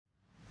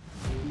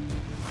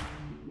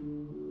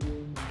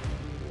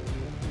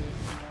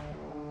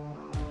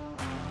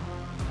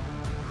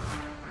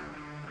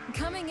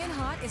Coming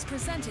in Hot is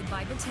presented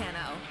by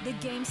Botano. The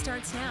game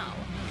starts now.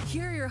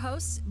 Here are your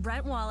hosts,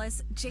 Brent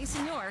Wallace,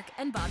 Jason York,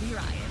 and Bobby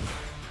Ryan.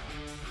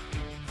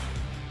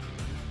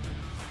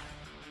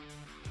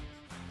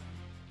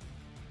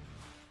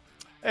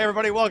 Hey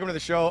everybody, welcome to the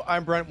show.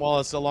 I'm Brent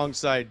Wallace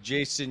alongside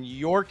Jason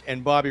York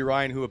and Bobby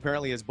Ryan, who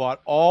apparently has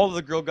bought all of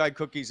the Grill Guy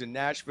cookies in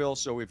Nashville.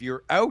 So if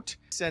you're out,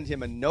 send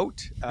him a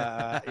note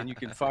and you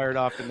can fire it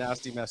off to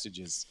nasty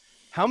messages.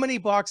 How many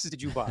boxes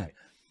did you buy?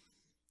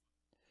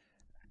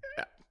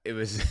 It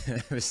was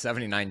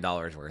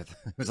 $79 worth.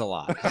 It was a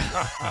lot.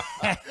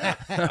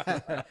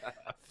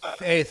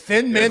 Hey,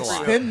 thin mints.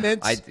 Thin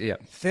mints Yeah.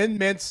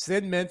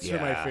 are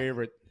my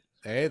favorite.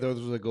 Hey,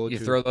 those are the go-to. You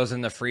throw those in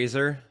the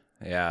freezer.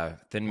 Yeah,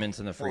 thin mints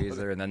in the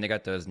freezer, and then they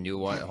got those new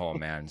one. Oh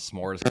man,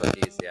 s'mores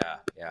cookies. Yeah.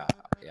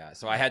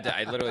 So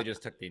I literally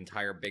just took the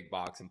entire big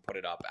box and put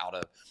it up out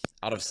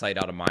of sight,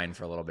 out of mind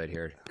for a little bit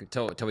here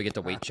until we get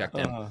the weight checked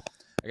in.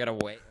 I gotta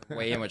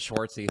weigh in with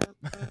Schwartzy.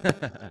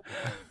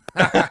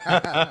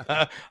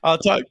 I'll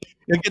talk.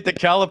 You'll get the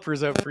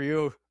calipers out for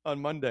you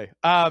on Monday.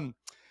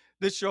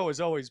 This show is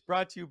always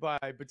brought to you by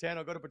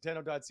Botano. Go to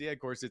botano.ca. Of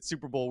course, it's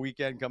Super Bowl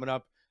weekend coming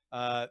up.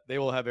 They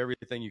will have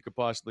everything you could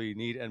possibly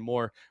need and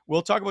more.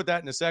 We'll talk about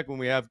that in a sec when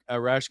we have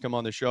Arash come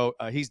on the show.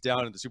 He's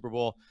down at the Super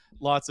Bowl.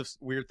 Lots of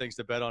weird things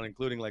to bet on,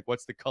 including like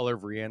what's the color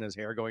of Rihanna's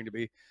hair going to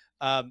be.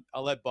 I'll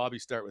let Bobby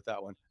start with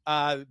that one.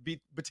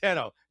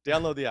 Botano.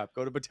 Download the app.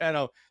 Go to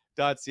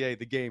botano.ca.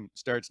 The game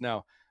starts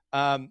now.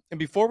 And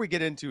before we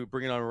get into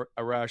bringing on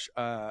Arash,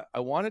 I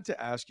wanted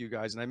to ask you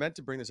guys, and I meant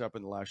to bring this up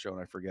in the last show,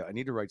 and I forget. I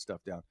need to write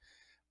stuff down.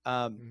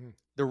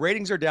 The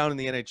ratings are down in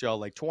the NHL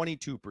like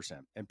 22%,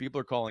 and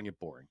people are calling it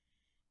boring.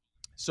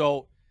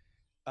 So,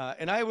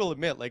 and I will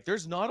admit, like,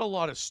 there's not a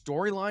lot of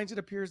storylines, it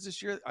appears,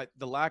 this year.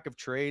 The lack of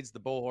trades, the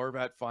Bo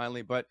Horvat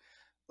finally, but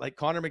like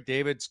Connor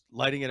McDavid's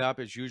lighting it up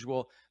as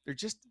usual. There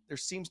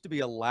seems to be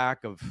a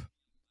lack of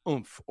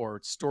oomph or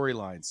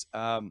storylines.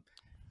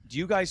 Do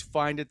you guys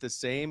find it the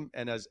same?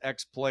 And as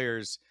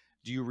ex-players,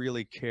 do you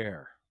really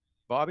care?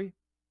 Bobby?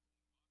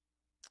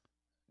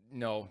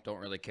 No, don't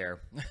really care.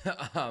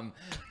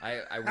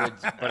 I would,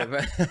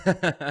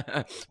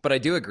 but I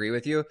do agree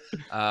with you.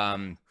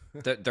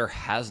 There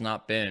has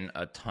not been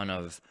a ton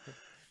of,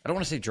 I don't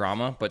want to say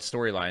drama, but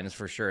storylines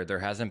for sure. There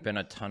hasn't been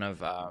a ton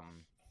of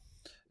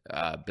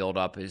build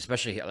up,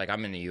 especially like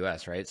I'm in the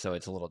U.S., right? So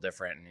it's a little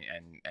different,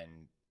 and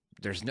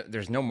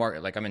there's no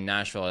market. Like I'm in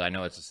Nashville. I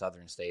know it's a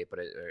southern state, but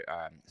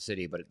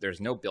city, but there's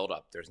no build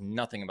up. There's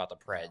nothing about the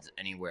Preds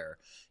anywhere.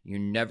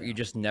 You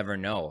just never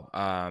know.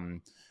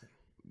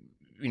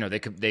 You know, they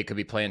could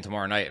be playing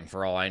tomorrow night, and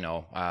for all I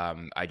know,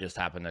 I just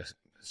happen to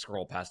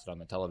scroll past it on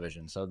the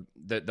television. So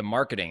the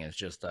marketing is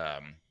just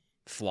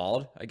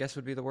flawed, I guess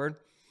would be the word.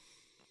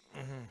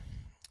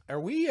 Are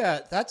we?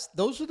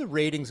 Those are the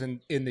ratings in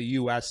the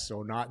U.S.,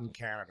 so not in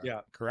Canada.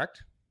 Yeah.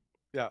 Correct.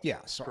 Yeah.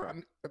 So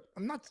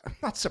I'm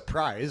not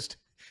surprised.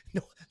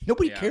 No,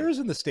 nobody cares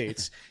in the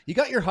States. You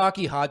got your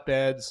hockey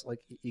hotbeds, like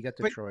you got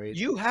Detroit. But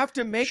you have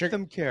to make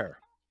them care.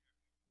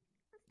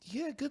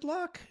 Yeah, good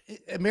luck.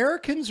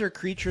 Americans are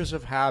creatures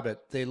of habit.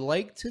 They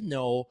like to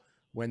know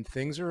when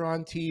things are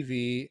on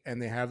TV,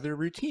 and they have their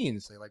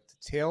routines. They like to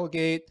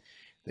tailgate.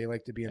 They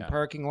like to be in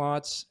parking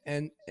lots.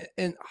 And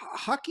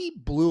hockey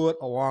blew it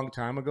a long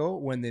time ago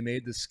when they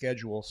made the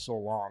schedule so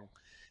long.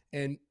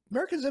 And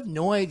Americans have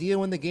no idea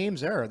when the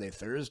games are. Are they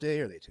Thursday?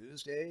 Are they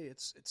Tuesday?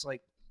 It's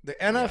like the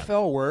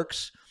NFL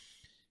works.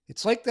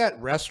 It's like that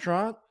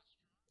restaurant.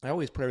 I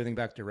always put everything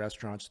back to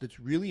restaurants. It's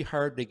really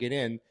hard to get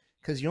in,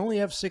 because you only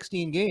have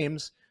 16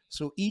 games,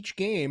 so each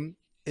game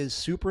is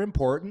super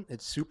important.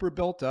 It's super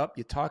built up.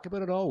 You talk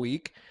about it all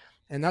week,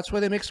 and that's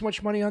why they make so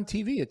much money on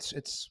TV.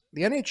 It's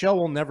the NHL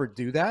will never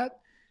do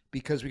that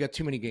because we got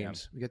too many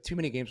games. We got too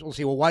many games. We'll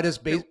see. Well, why does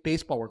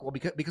baseball work? Well,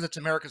 because it's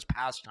America's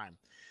pastime.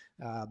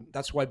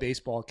 That's why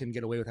baseball can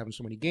get away with having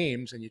so many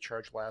games, and you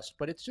charge less.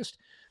 But it's just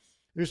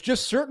there's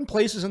just certain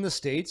places in the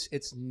States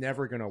it's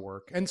never going to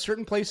work, and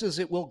certain places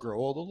it will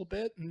grow a little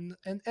bit,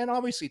 and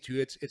obviously too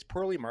it's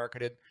poorly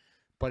marketed.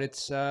 But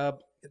it's tough.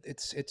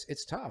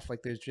 Like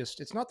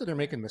it's not that they're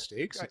making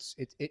mistakes. Right.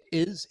 It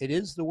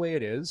is the way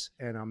it is,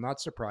 and I'm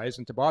not surprised.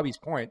 And to Bobby's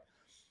point,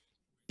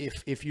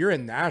 if you're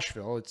in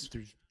Nashville,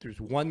 there's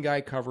one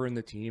guy covering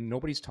the team.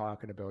 Nobody's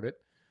talking about it.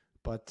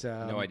 But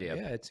no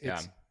idea.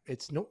 Yeah,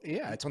 it's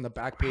on the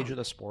back page of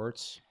the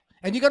sports,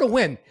 and you got to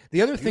win.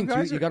 The other thing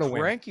too, you got to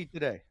win. Cranky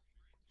today.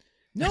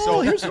 No,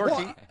 so here's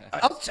Yorkie.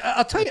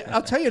 I'll tell you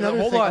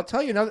another thing. I'll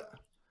tell you another.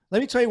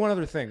 Let me tell you one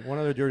other thing. One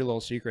other dirty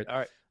little secret. All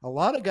right. A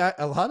lot of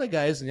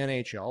guys in the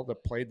NHL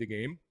that played the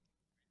game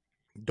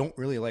don't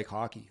really like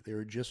hockey. They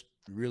were just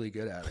really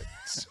good at it.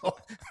 So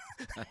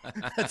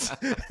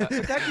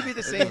that could be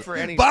the same for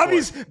any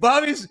Bobby's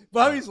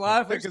sport.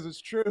 laughing because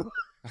it's true.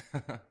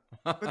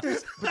 But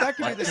that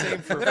could be the same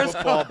for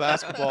football,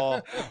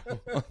 basketball.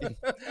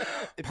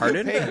 If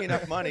you pay me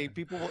enough money,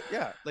 people will,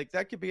 like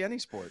that could be any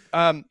sport.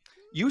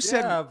 You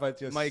said,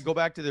 might go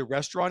back to the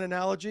restaurant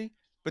analogy,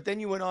 but then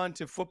you went on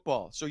to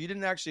football. So you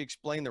didn't actually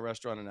explain the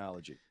restaurant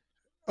analogy.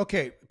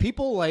 Okay,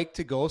 people like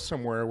to go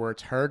somewhere where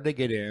it's hard to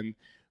get in,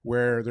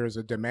 where there's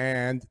a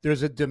demand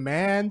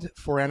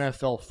for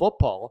NFL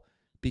football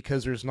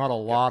because there's not a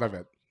lot of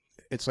it.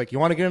 It's like, you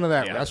want to get into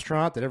that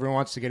restaurant that everyone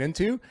wants to get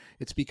into.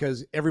 It's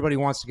because everybody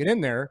wants to get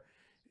in there.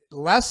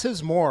 Less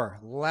is more,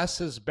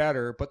 less is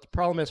better. But the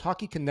problem is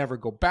hockey can never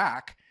go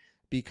back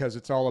because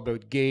it's all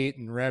about gate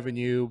and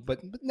revenue. But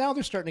now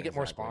they're starting to get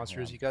more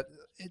sponsors. Yeah.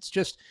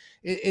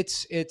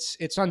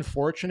 It's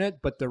unfortunate,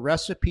 but the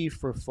recipe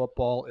for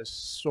football is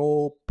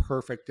so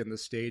perfect in the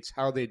States.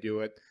 How they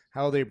do it,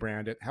 how they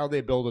brand it, how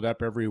they build it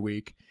up every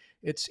week.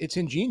 It's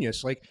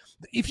ingenious. Like,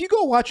 if you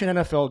go watch an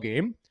NFL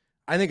game,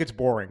 I think it's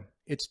boring.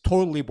 It's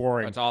totally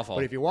boring. It's awful.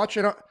 But if you watch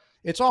it,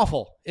 it's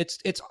awful. It's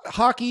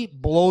hockey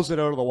blows it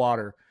out of the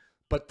water.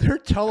 But their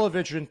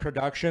television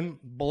production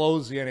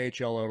blows the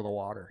NHL out of the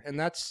water. And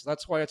that's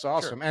why it's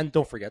awesome. Sure. And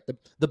don't forget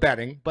the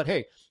betting. But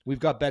hey, we've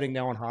got betting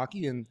now in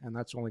hockey, and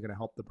that's only going to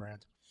help the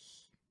brand.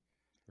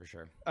 For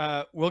sure.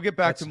 We'll get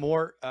back to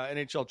more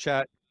NHL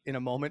chat in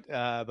a moment.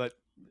 But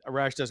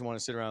Arash doesn't want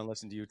to sit around and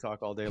listen to you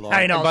talk all day long.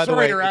 I know. And by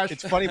Sorry, the way, Arash.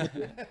 it's funny.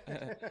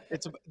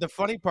 The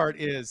funny part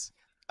is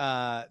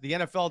the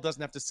NFL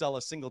doesn't have to sell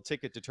a single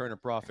ticket to turn a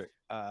profit.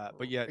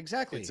 But yet,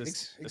 exactly. It's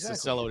a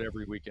sellout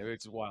every weekend.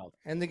 It's wild.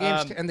 And the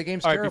game's all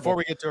terrible. right, before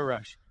we get to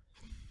Arash,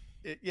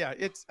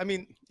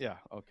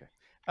 okay.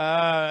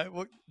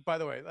 Well, by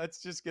the way,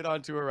 let's just get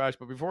on to Arash.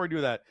 But before we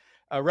do that,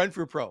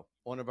 Renfrew Pro,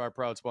 one of our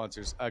proud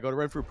sponsors, go to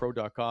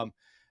renfrewpro.com.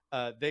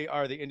 They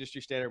are the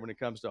industry standard when it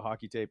comes to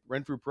hockey tape.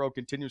 Renfrew Pro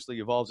continuously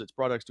evolves its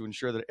products to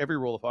ensure that every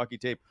roll of hockey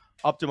tape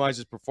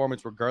optimizes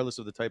performance regardless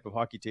of the type of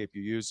hockey tape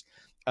you use.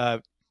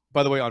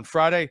 By the way, on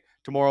Friday,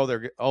 tomorrow,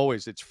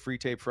 it's Free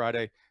Tape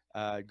Friday.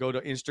 Go to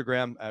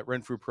Instagram at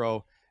Renfrew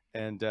Pro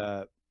and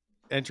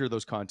enter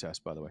those contests,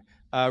 by the way.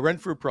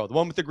 Renfrew Pro, the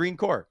one with the green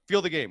core.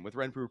 Feel the game with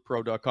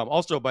renfrewpro.com.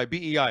 Also by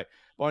BEI,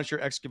 Bonshire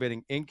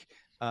Excavating Inc.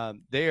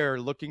 They are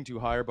looking to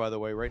hire, by the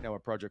way, right now, a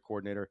project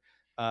coordinator.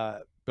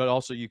 But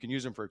also you can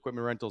use them for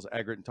equipment rentals,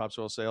 aggregate and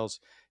topsoil sales.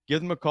 Give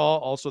them a call.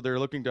 Also, they're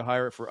looking to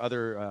hire it for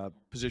other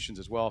positions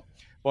as well.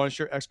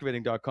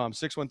 BonShireExcavating.com,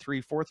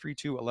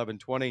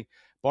 613-432-1120.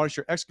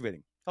 Bonshire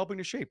Excavating, helping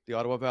to shape the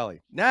Ottawa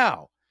Valley.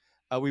 Now,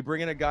 we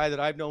bring in a guy that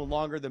I've known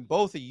longer than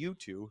both of you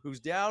two, who's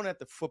down at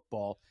the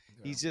football.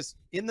 Yeah. He's just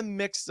in the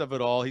mix of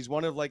it all. He's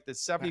one of like the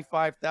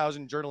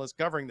 75,000 journalists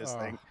covering this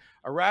thing.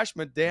 Arash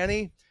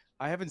Madani,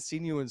 I haven't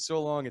seen you in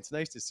so long. It's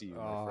nice to see you,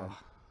 my friend.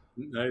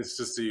 Nice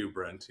to see you,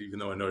 Brent, even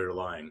though I know you're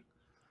lying.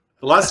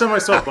 The last time I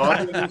saw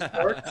Bobby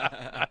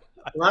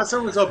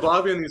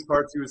in these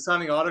parts, he was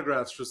signing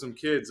autographs for some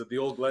kids at the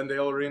old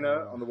Glendale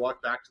Arena on the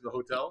walk back to the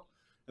hotel.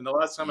 And the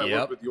last time I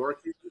worked with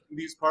Yorkie in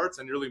these parts,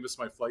 I nearly missed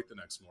my flight the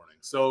next morning.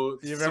 So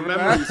some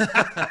memories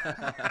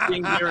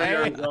being here in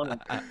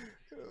Arizona.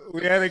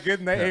 We had a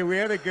good night. Hey, we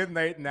had a good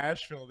night in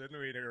Nashville, didn't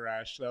we,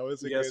 Arash? That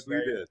was a good night.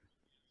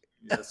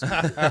 Yes, we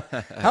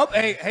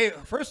did. Hey,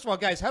 first of all,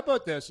 guys, how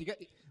about this?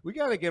 We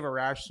got to give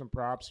Arash some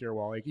props here,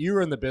 Wally. You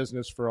were in the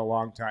business for a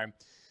long time.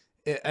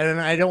 And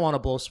I don't want to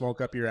blow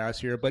smoke up your ass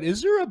here, but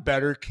is there a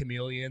better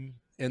chameleon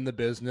in the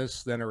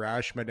business than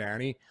Arash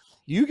Madani?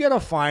 You get a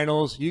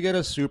finals, you get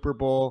a Super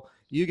Bowl,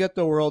 you get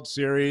the World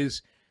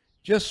Series.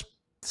 Just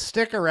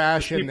stick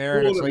Arash in there,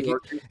 and it's like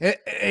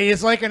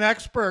he's like an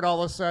expert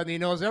all of a sudden. He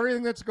knows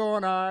everything that's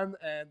going on,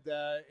 and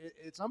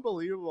it's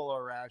unbelievable,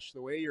 Arash,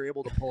 the way you're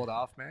able to pull it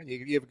off, man.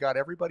 You've got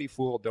everybody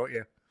fooled, don't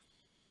you?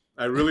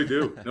 I really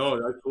do. No,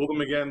 I fooled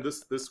them again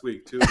this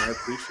week too, and I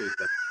appreciate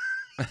that.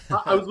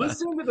 I was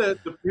listening to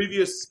the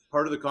previous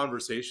part of the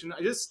conversation.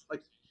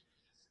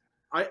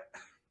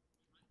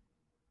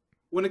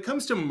 When it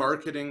comes to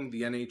marketing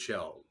the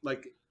NHL,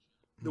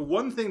 the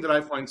one thing that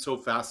I find so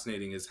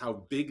fascinating is how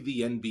big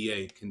the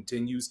NBA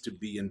continues to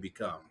be and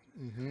become.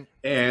 Mm-hmm.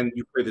 And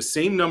you play the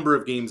same number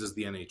of games as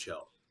the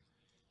NHL.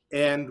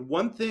 And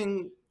one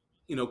thing,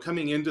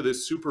 coming into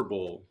this Super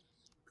Bowl,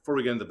 before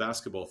we get into the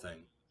basketball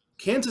thing,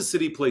 Kansas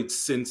City played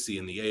Cincy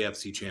in the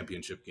AFC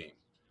Championship game.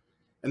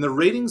 And the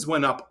ratings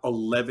went up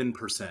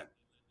 11%.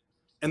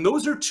 And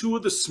those are two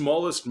of the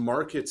smallest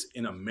markets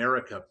in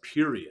America,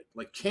 period.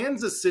 Like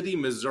Kansas City,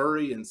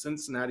 Missouri, and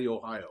Cincinnati,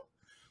 Ohio.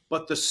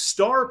 But the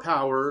star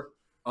power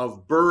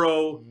of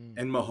Burrow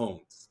and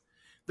Mahomes.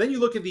 Then you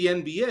look at the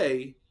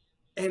NBA,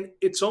 and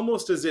it's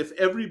almost as if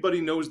everybody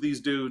knows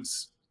these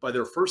dudes by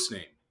their first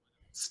name.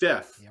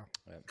 Steph,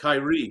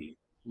 Kyrie,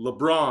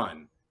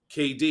 LeBron,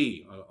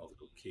 KD.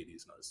 KD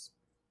is not his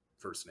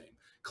first name.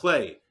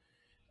 Clay,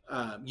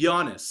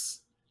 Giannis.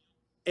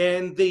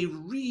 And they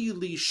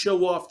really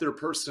show off their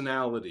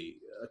personality.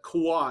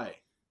 Kawhi,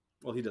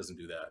 well, he doesn't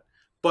do that.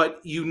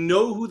 But you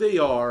know who they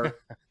are,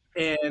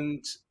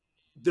 and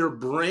their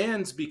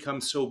brands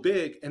become so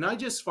big. And I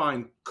just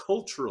find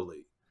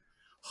culturally,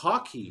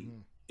 hockey,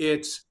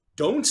 it's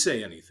don't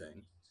say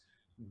anything.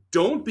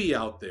 Don't be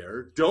out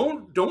there.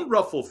 Don't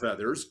ruffle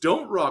feathers.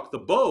 Don't rock the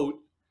boat.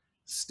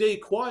 Stay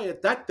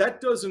quiet.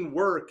 That doesn't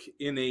work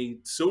in a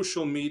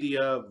social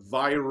media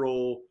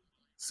viral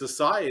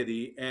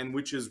society, and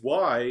which is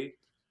why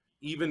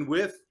even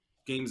with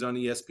games on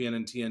ESPN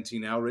and TNT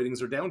now, ratings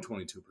are down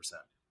 22%.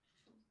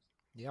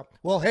 Yeah.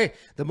 Well, hey,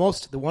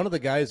 one of the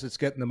guys that's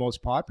getting the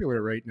most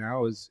popular right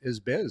now is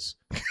Biz,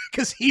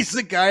 because he's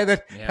the guy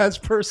that has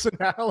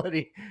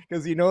personality,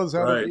 because he knows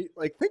how to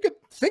like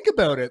think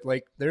about it.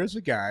 Like, there's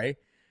a guy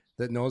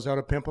that knows how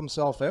to pimp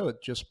himself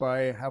out just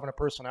by having a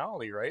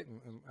personality, right?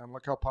 And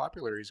look how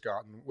popular he's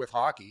gotten with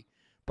hockey.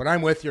 But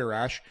I'm with you,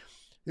 Rash.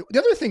 The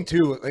other thing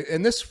too,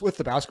 and this with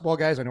the basketball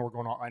guys, I know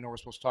we're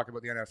supposed to talk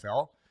about the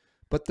NFL,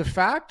 but the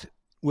fact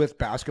with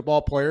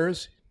basketball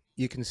players,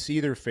 you can see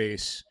their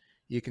face.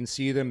 You can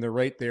see them. They're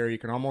right there. You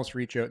can almost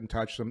reach out and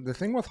touch them. The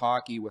thing with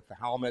hockey, with the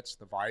helmets,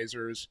 the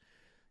visors,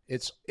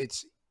 it's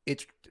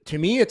to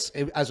me,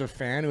 as a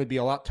fan, it would be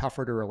a lot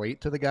tougher to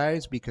relate to the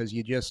guys, because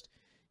you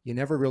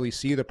never really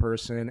see the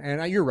person.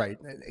 And you're right.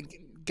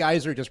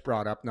 Guys are just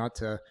brought up not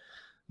to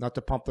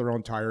pump their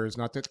own tires,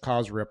 not to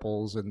cause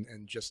ripples, and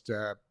just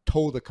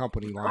toe the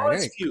company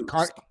line.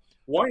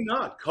 Why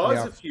not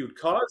cause a feud?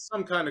 Cause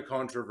some kind of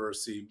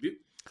controversy.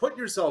 Put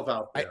yourself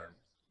out there.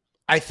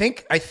 I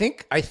think,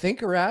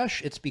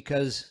 Arash, it's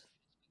because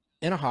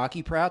in a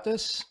hockey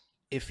practice,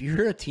 if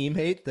you're a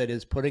teammate that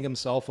is putting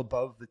himself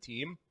above the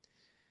team,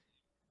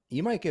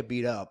 you might get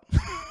beat up.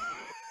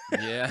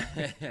 Yeah.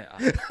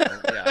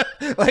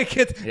 Like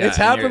it's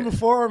happened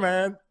before,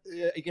 man.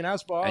 You can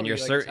ask Bob. And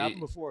it's happened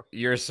before.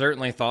 You're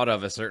certainly thought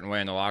of a certain way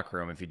in the locker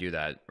room if you do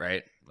that,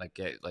 right?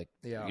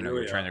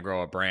 You're trying to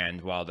grow a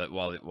brand while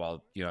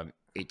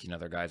 18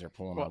 other guys are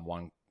pulling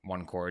on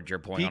one cord, you're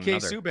pulling on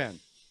another. PK Subban.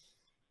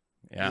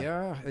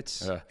 Yeah,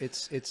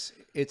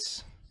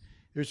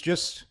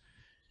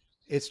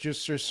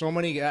 there's so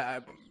many.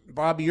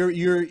 Bob,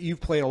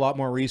 you've played a lot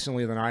more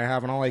recently than I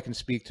have, and all I can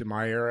speak to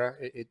my era.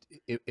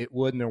 It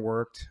wouldn't have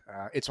worked.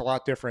 It's a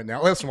lot different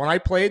now. Listen, when I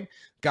played,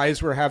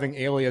 guys were having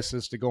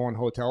aliases to go in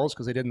hotels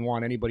because they didn't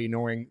want anybody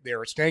knowing they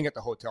were staying at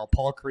the hotel.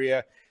 Paul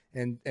Kariya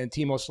and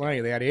Timo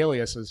Slaney, they had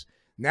aliases.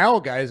 Now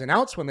guys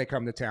announce when they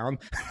come to town.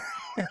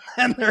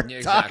 And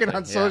they're talking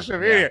on social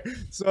media. Yeah.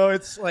 So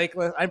it's like,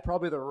 I'm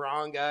probably the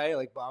wrong guy.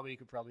 Like, Bobby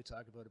could probably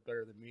talk about it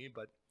better than me,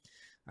 but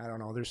I don't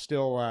know. There's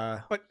still,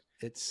 but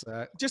it's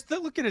just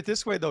look at it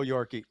this way though,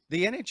 Yorkie.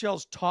 The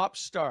NHL's top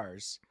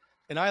stars,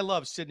 and I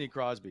love Sidney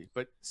Crosby,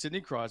 but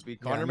Sidney Crosby,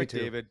 Connor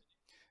McDavid,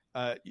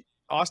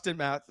 Austin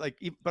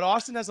Matthews, but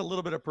Austin has a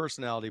little bit of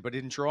personality, but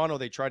in Toronto,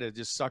 they try to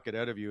just suck it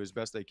out of you as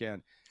best they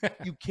can.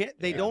 You can't,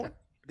 they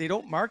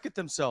don't market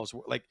themselves.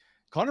 Like,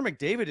 Connor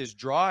McDavid is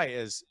dry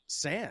as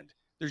sand.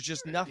 There's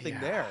just nothing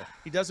there.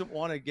 He doesn't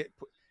want to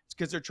it's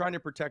because they're trying to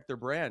protect their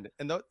brand.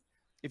 And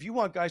if you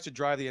want guys to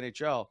drive the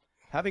NHL,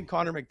 having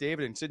Connor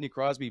McDavid and Sidney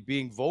Crosby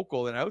being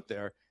vocal and out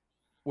there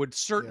would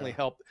certainly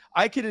help.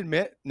 I can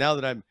admit now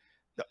that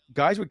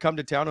guys would come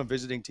to town on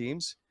visiting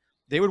teams.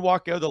 They would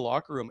walk out of the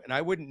locker room and I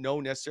wouldn't know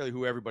necessarily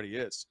who everybody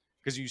is,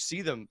 because you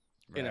see them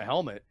in a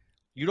helmet.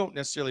 You don't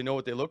necessarily know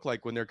what they look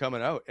like when they're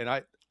coming out.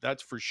 And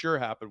that's for sure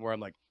happened where I'm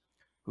like,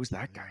 who's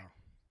that guy?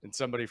 And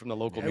somebody from the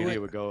local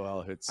media would go,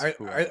 "Oh, it's." I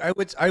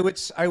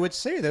would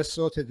say this,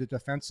 so to the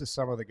defense of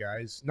some of the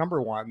guys.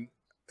 Number one,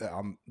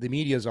 the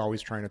media is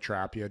always trying to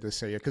trap you to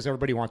say it because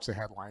everybody wants the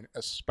headline,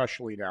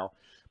 especially now.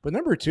 But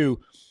number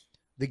two,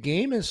 the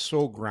game is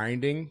so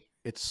grinding,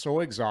 it's so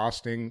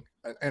exhausting,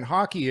 and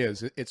hockey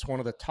it's one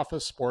of the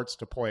toughest sports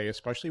to play,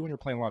 especially when you're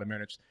playing a lot of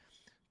minutes.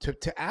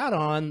 To add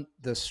on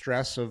the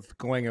stress of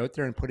going out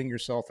there and putting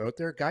yourself out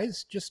there,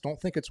 guys just don't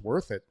think it's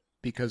worth it.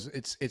 Because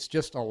it's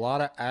just a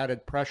lot of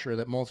added pressure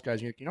that most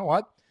guys, you know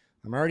what?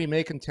 I'm already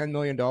making $10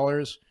 million.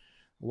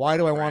 Why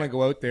do I want to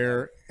go out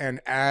there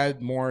and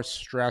add more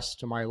stress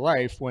to my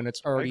life when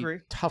it's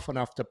already tough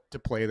enough to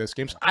play this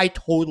game? So I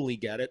totally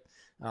get it.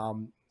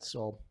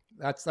 So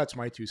that's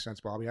my 2 cents,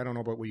 Bobby. I don't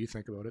know about what you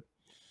think about it.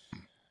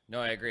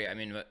 No, I agree. I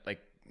mean,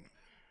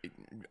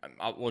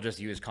 we'll just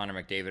use Connor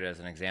McDavid as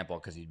an example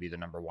because he'd be the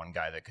number one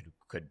guy that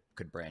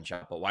could branch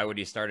out. But why would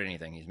he start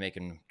anything? He's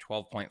making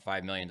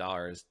 $12.5 million,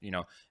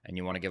 and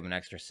you want to give him an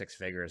extra 6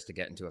 figures to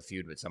get into a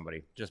feud with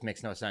somebody. Just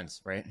makes no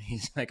sense, right?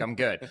 He's like, I'm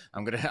good.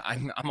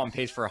 I'm on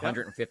pace for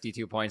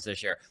 152 points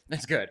this year.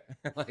 That's good.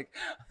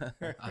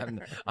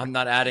 I'm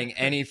not adding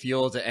any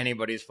fuel to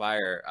anybody's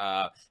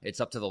fire.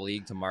 It's up to the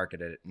league to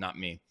market it, not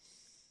me.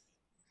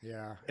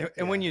 Yeah.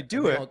 And when you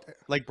do it,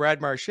 like Brad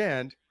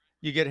Marchand,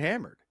 you get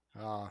hammered.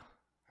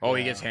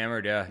 He gets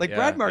hammered. Yeah,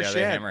 Brad Marchand.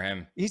 They hammer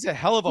him. He's a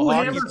hell of a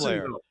hockey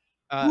player.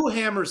 Who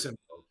hammers him?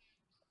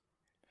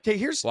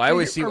 Okay, I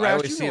always see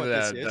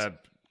the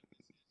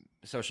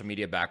social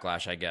media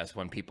backlash, I guess,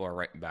 when people are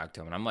writing back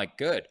to him, and I'm like,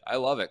 good, I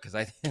love it because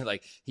I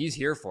think he's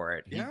here for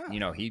it. He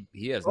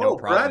has no problem.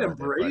 Brad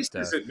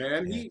embraces it,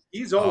 man.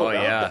 He's all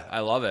about that.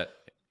 I love it.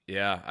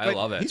 Yeah, I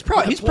love it.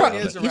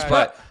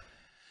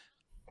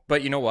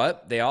 But you know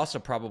what? They also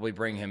probably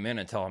bring him in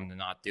and tell him to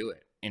not do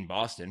it in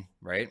Boston,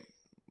 right?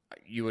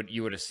 You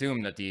would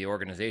assume that the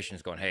organization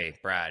is going, hey,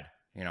 Brad,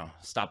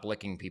 stop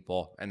licking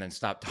people and then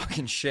stop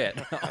talking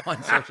shit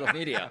on social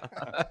media.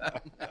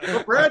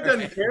 But Brad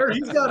doesn't care.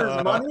 He's got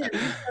his money. And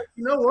he's like,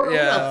 you know what? We'll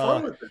have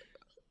fun with it.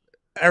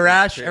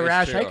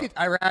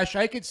 Arash,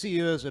 I could see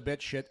you as a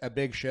big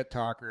shit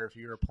talker if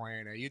you were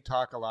playing it. You'd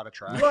talk a lot of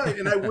trash. Right,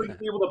 and I wouldn't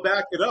be able to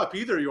back it up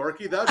either,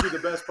 Yorkie. That'd be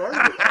the best part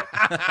of it.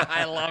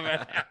 I love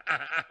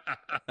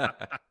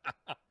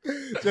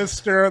it. Just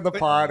stir the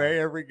pot,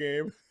 every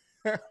game.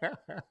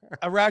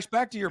 Arash,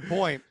 back to your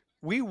point.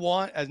 We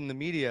want, as in the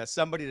media,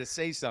 somebody to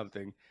say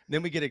something.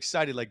 Then we get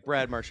excited like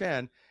Brad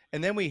Marchand,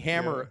 and then we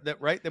hammer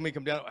that, right? Then we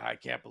come down, I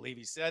can't believe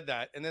he said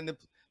that. And then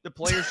the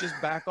players just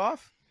back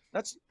off.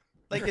 That's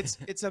like,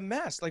 it's a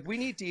mess. Like, we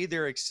need to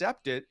either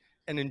accept it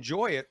and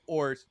enjoy it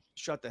or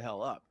shut the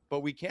hell up. But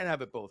we can't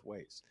have it both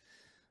ways.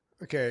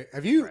 Okay.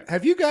 Have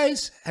you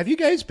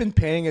guys been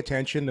paying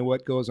attention to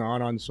what goes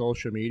on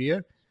social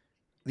media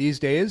these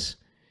days?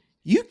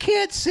 You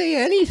can't say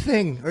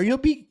anything or you'll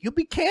be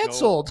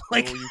canceled. No,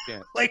 you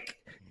can't.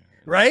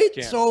 Right?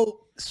 Can't. So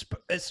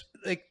it's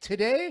like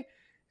today,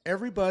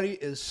 everybody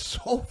is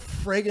so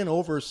friggin'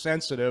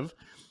 oversensitive.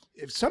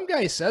 If some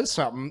guy says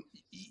something,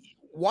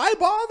 why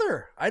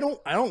bother? I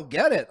don't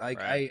get it. Like,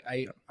 right.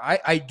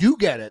 I do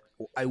get it.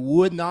 I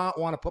would not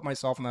want to put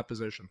myself in that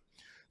position.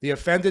 The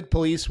offended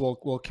police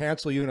will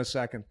cancel you in a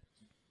second.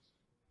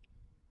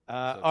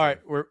 All right,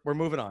 we're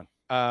moving on.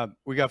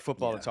 We got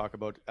football to talk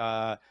about.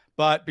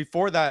 But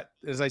before that,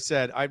 as I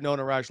said, I've known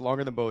Arash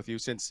longer than both of you,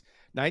 since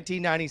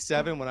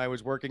 1997 when I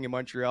was working in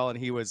Montreal and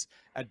he was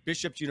at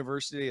Bishop's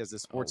University as the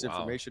sports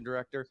information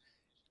director.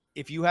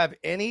 If you have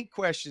any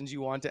questions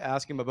you want to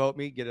ask him about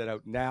me, get it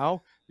out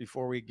now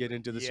before we get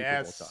into the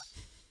Super Bowl talk.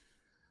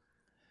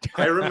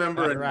 I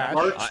remember in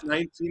March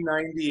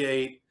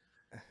 1998,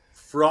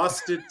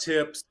 Frosted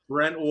Tips,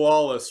 Brent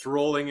Wallace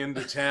rolling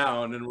into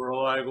town, and we're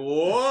like,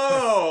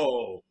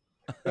 whoa,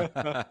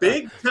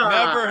 big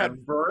time,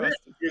 Brent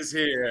is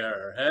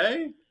here,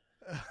 hey?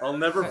 I'll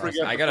never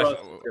forget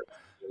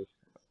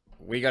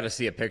we got to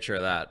see a picture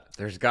of that.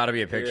 There's got to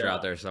be a picture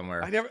out there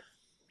somewhere.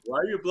 Why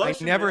are you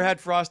blushing? I never had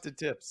Frosted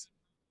Tips.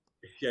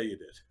 Yeah, you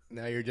did.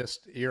 Now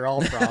you're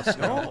all frosted.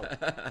 No.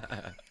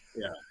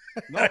 Yeah.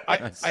 No,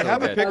 I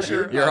have a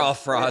picture. You're all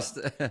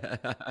frosted.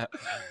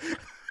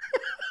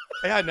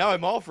 Yeah, now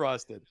I'm all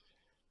frosted.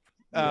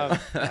 No,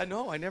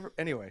 I never.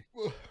 Anyway,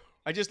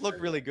 I just look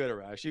really good,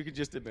 Arash. You could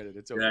just admit it.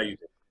 It's okay. Yeah, you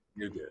did.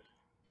 You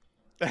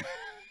did.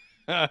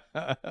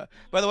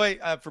 By the way,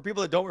 for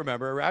people that don't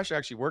remember, Arash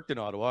actually worked in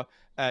Ottawa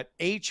at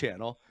A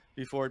Channel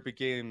before it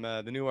became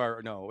the new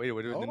R. No, wait,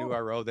 the new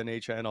RO, then A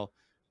Channel,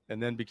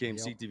 and then became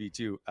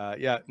CTV2.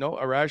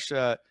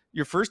 Arash,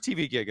 your first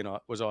TV gig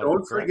was Ottawa.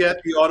 Don't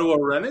forget the Ottawa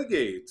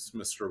Renegades,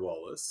 Mr.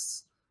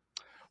 Wallace.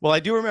 Well, I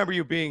do remember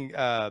you being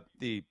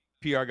the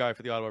PR guy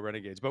for the Ottawa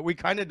Renegades, but we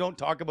kind of don't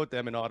talk about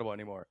them in Ottawa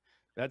anymore.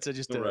 That's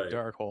just a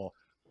dark hole.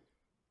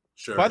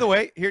 Sure. By the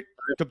way, here,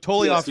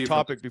 totally off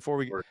topic before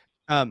we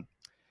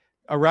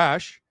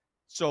Arash,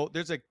 so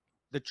there's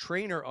the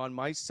trainer on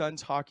my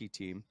son's hockey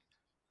team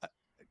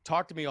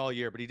talked to me all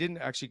year, but he didn't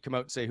actually come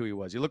out and say who he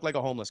was. He looked like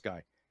a homeless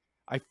guy.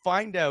 I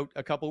find out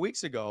a couple of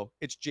weeks ago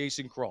it's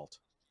Jason Kralt.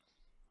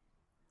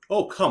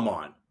 Oh, come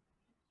on.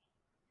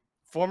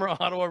 Former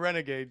Ottawa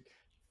Renegade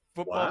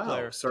football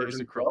player.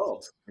 Sergeant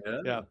Kralt.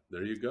 Yeah.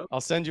 There you go.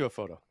 I'll send you a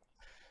photo.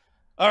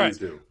 All right. Please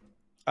do.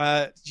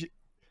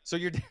 So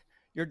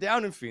you're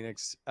down in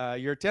Phoenix.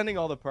 You're attending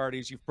all the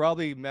parties. You've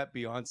probably met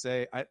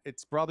Beyonce.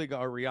 It's probably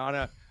got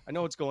Rihanna. I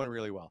know it's going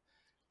really well.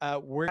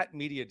 We're at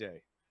Media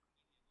Day.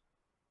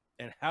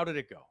 And how did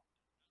it go?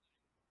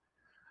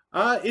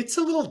 It's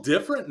a little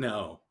different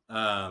now.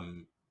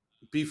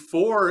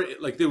 Before,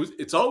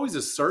 it's always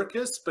a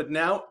circus, but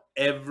now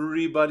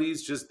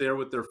everybody's just there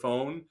with their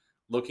phone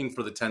looking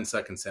for the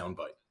 10-second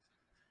soundbite.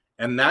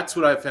 And that's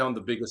what I found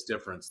the biggest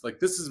difference. Like,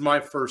 this is my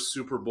first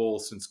Super Bowl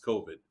since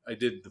COVID. I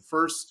did the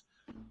first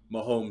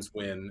Mahomes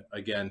win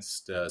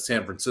against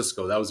San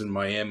Francisco. That was in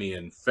Miami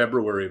in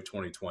February of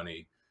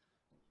 2020.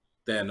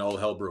 Then all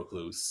hell broke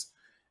loose.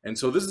 And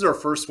so this is our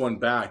first one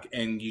back.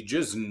 And you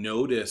just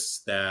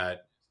notice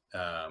that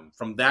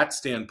from that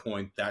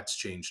standpoint, that's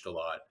changed a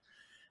lot.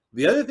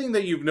 The other thing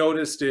that you've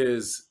noticed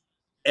is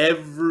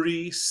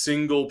every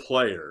single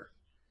player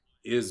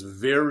is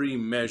very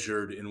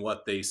measured in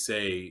what they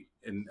say.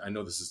 And I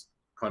know this is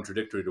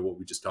contradictory to what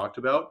we just talked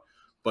about,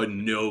 but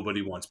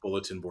nobody wants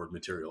bulletin board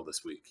material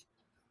this week.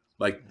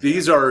 Like,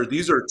 these are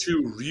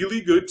two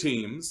really good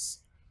teams.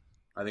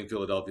 I think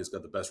Philadelphia's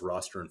got the best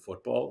roster in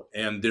football,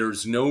 and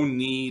there's no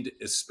need,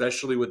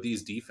 especially with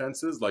these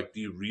defenses. Like,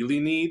 do you really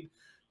need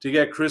to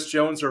get Chris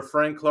Jones or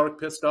Frank Clark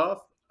pissed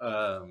off?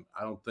 I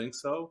don't think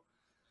so.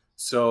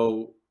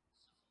 So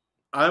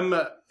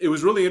it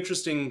was really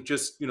interesting,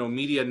 just,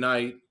 media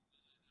night,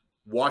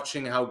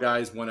 watching how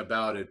guys went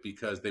about it,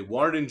 because they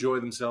wanted to enjoy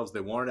themselves, they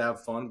wanted to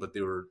have fun, but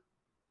they were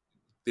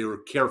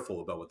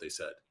careful about what they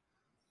said.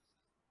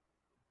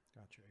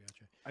 Gotcha.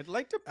 I'd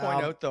like to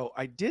point out, though,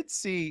 I did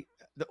see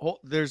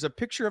there's a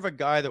picture of a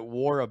guy that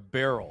wore a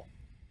barrel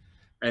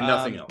and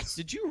nothing else.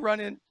 Did you run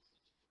in?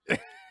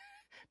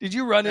 Did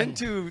you run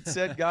into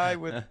said guy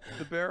with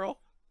the barrel?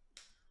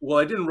 Well,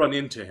 I didn't run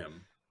into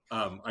him.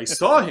 I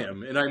saw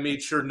him, and I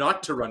made sure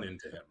not to run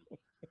into him.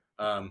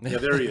 Yeah,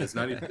 there he is,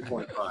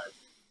 92.5.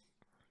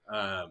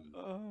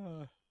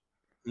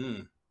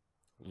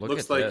 Look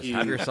Looks at like this.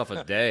 Have yourself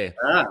a day.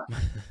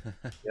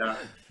 Yeah,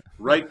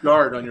 right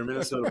guard on your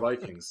Minnesota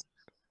Vikings.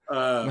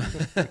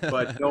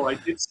 But no, I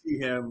did see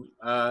him.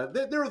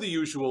 There are the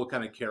usual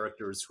kind of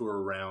characters who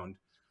are around.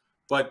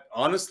 But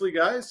honestly,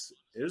 guys,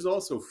 there's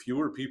also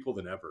fewer people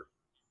than ever.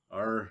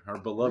 Our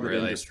beloved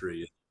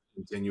industry is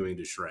continuing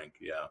to shrink.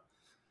 Yeah.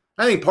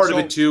 I think part of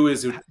it too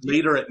is it's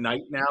later at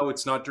night now.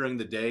 It's not during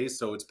the day,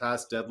 so it's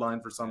past deadline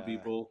for some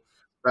people.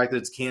 The fact that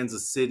it's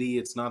Kansas City,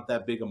 it's not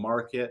that big a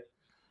market.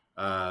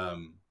 I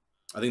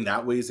think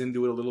that weighs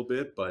into it a little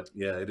bit, but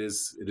yeah, it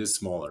is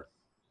smaller.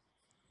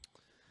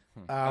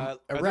 Are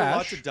there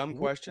lots of dumb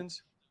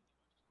questions?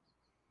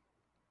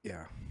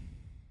 Yeah.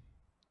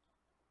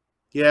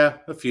 Yeah,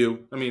 a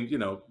few. I mean,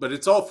 but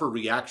it's all for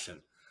reaction.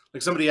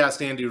 Like somebody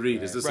asked Andy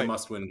Reid, is this a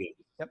must-win game?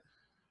 Yep.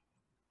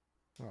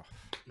 Oh.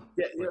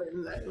 Yeah,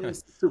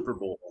 it's Super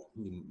Bowl,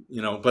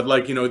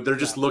 but they're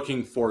just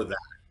looking for that.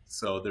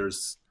 So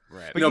there's,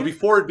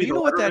 before it'd be the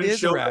what that is,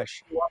 show,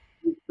 Arash?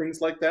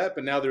 Things like that,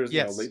 but now there's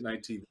late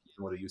night TV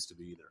and what it used to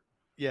be either.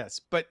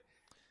 Yes, but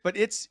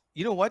it's,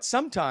 what,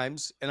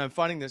 sometimes, and I'm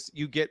finding this,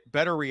 you get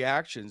better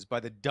reactions by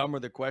the dumber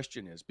the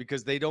question is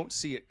because they don't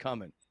see it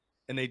coming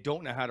and they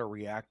don't know how to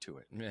react to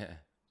it. Yeah.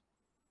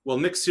 Well,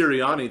 Nick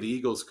Sirianni, the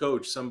Eagles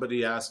coach,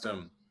 somebody asked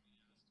him,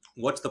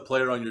 what's the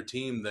player on your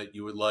team that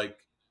you would like,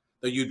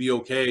 that you'd be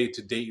okay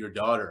to date your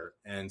daughter?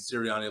 And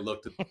Sirianni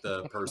looked at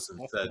the person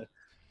and said,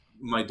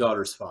 my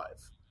daughter's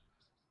 5.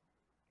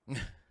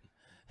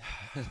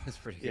 That's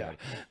pretty good.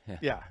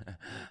 Yeah.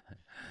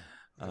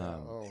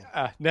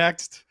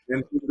 Next.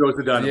 And he goes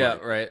to Dynamite. Yeah,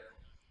 right.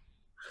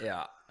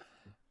 Yeah.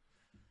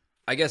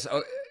 I guess,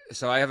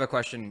 so I have a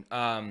question.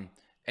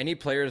 Any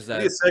players that...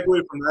 Need a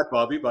segue from that,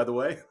 Bobby, by the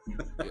way?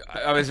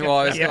 I was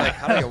like,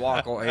 how do you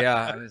walk away?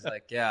 Yeah, I was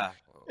like,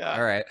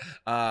 all right.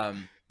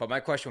 But my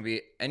question would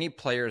be, any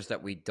players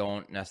that we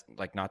don't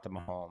like, not the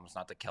Mahomes,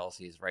 not the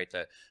Kelseys, right?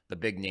 The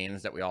big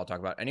names that we all talk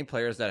about. Any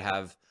players that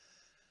have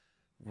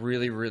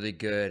really, really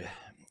good,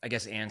 I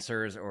guess,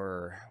 answers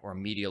or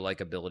media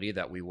likability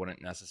that we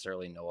wouldn't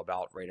necessarily know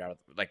about right out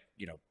of,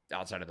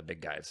 outside of the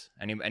big guys.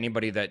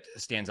 Anybody that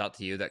stands out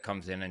to you that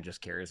comes in and just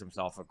carries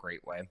himself a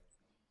great way?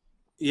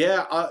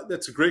 Yeah,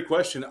 that's a great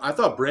question. I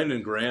thought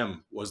Brandon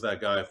Graham was that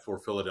guy for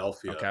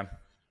Philadelphia. Okay.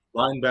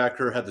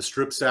 Linebacker, had the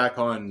strip sack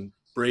on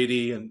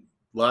Brady, and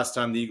last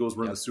time the Eagles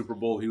were in the Super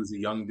Bowl, he was a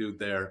young dude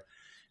there.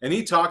 And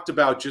he talked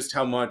about just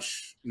how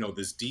much,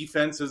 this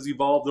defense has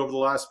evolved over the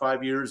last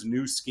 5 years,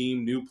 new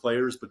scheme, new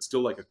players, but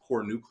still like a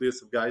core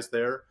nucleus of guys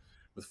there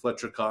with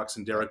Fletcher Cox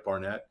and Derek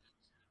Barnett.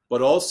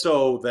 But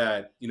also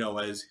that,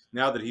 as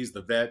now that he's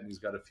the vet and he's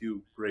got a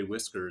few gray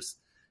whiskers,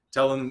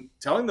 telling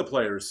the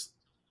players,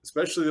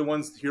 especially the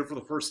ones here for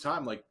the first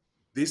time, like,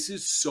 this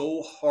is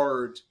so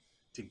hard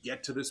to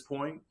get to this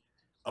point,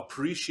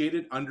 appreciate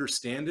it,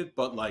 understand it,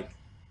 but like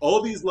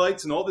all these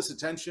lights and all this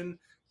attention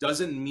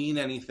doesn't mean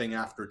anything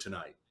after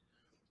tonight.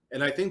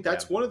 And I think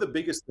that's one of the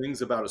biggest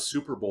things about a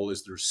Super Bowl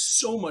is there's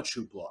so much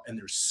hoopla and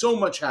there's so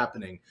much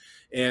happening,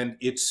 and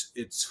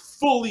it's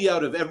fully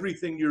out of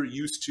everything you're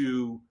used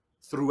to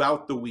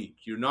throughout the week.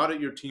 You're not at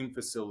your team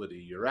facility.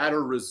 You're at a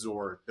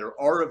resort. There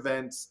are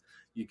events.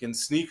 You can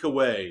sneak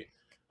away.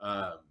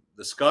 The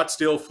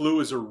Scottsdale flu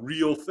is a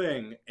real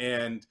thing.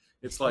 And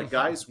it's like,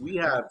 guys, we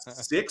have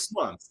 6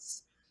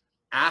 months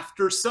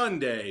after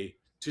Sunday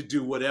to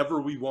do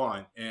whatever we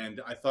want. And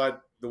I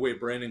thought the way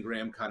Brandon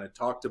Graham kind of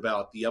talked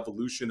about the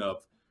evolution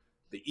of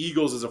the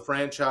Eagles as a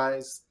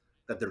franchise,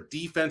 that their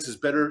defense is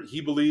better. He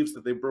believes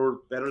that they were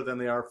better than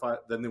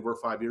they were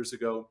 5 years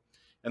ago.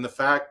 And the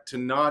fact to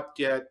not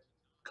get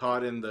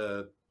caught in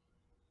the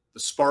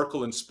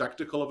sparkle and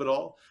spectacle of it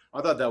all,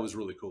 I thought that was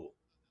really cool.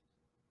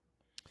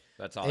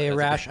 That's all. Hey,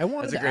 Arash, I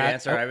wanted that's a to great add,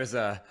 answer. I was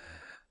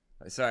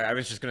sorry, I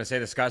was just going to say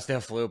the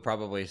Scottsdale flu,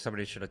 probably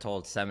somebody should have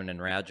told Semin and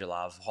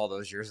Radulov all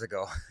those years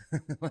ago.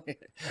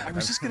 I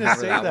was just going to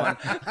say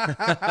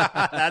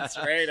that. That's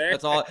right. Eh?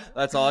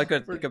 That's all I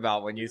could think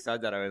about when you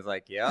said that. I was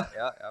like, yeah,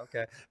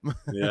 okay.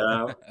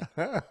 Yeah.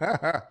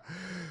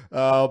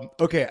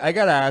 Okay, I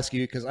got to ask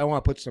you, because I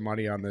want to put some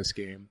money on this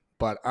game,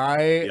 but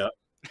I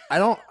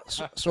don't.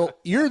 So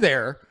you're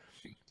there,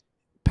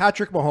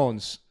 Patrick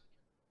Mahomes.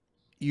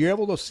 You're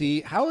able to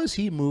see, how is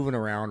he moving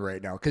around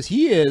right now? Because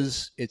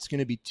it's going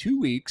to be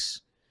 2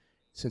 weeks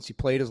since he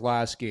played his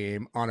last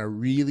game on a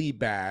really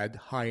bad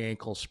high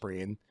ankle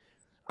sprain.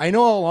 I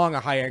know how long a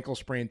high ankle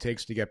sprain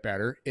takes to get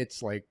better.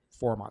 It's like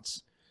 4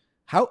 months.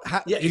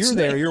 You're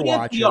there, you're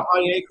watching. It can't be a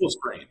high ankle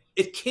sprain.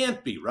 It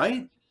can't be,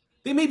 right?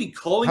 They may be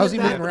calling How's it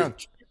he that, moving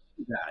around?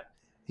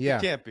 Yeah.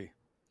 It can't be.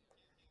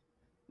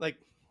 Like,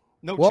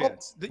 no well,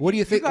 chance. What do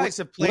you think? You guys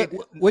have played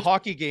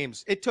hockey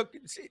games. It took...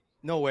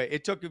 No way.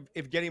 It took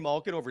Evgeny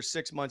Malkin over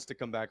 6 months to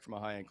come back from a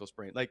high ankle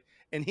sprain.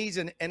 And he's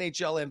an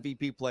NHL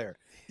MVP player.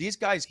 These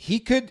guys,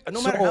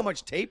 no matter how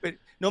much tape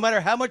no matter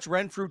how much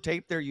Renfrew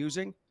tape they're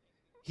using,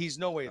 he's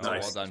no way.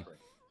 Well done.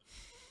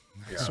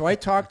 Yeah. So I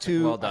talked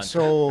to, well done.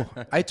 So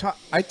I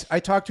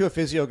talked to a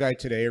physio guy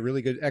today, a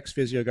really good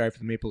ex-physio guy for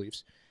the Maple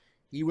Leafs.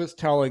 He was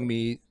telling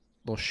me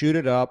they'll shoot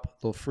it up,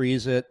 they'll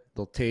freeze it,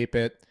 they'll tape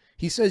it.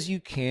 He says you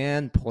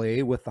can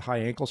play with the high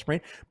ankle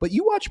sprain, but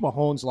you watch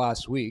Mahomes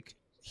last week,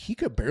 he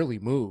could barely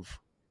move.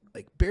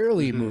 Like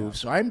barely move.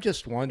 So I'm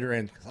just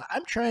wondering, because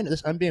I'm trying to,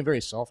 I'm being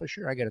very selfish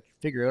here. I got to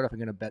figure out if I'm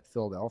going to bet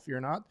Philadelphia or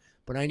not,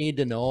 but I need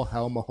to know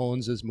how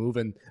Mahomes is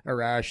moving,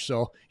 Arash.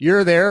 So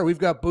you're there. We've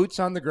got boots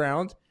on the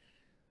ground.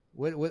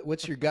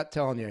 What's your gut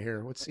telling you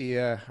here? What's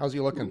the, how's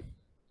he looking?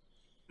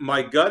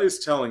 My gut is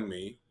telling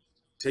me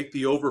take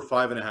the over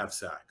 5.5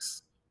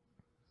 sacks.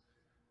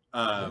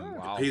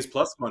 It pays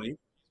plus money.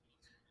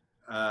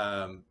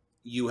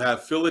 You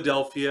have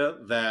Philadelphia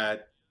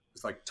that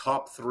is like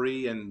top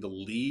 3 in the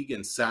league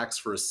in sacks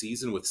for a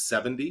season with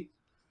 70.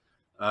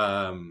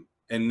 And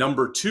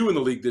number 2 in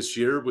the league this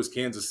year was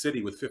Kansas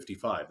City with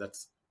 55.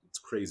 It's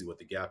crazy what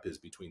the gap is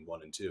between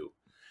 1 and 2.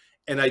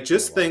 And I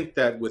just think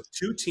that with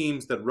 2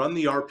 teams that run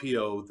the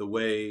RPO the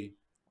way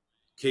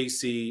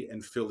KC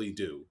and Philly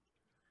do,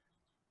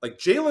 like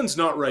Jalen's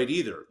not right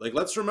either. Like,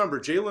 let's remember,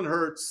 Jalen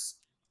Hurts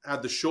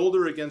had the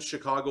shoulder against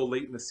Chicago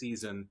late in the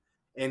season,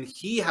 and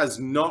he has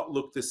not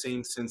looked the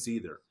same since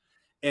either.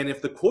 And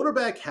if the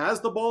quarterback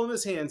has the ball in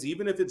his hands,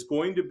 even if it's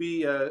going to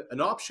be an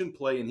option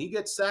play and he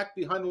gets sacked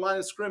behind the line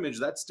of scrimmage,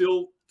 that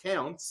still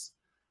counts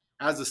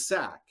as a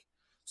sack.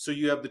 So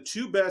you have the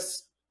 2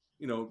 best,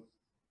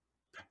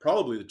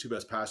 probably the 2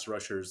 best pass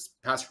rushes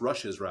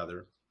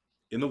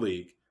in the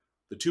league,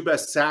 the 2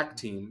 best sack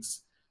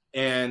teams,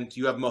 and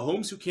you have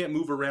Mahomes who can't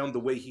move around the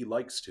way he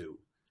likes to,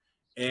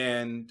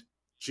 and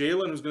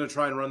Jalen who's going to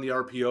try and run the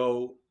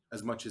RPO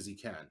as much as he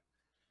can.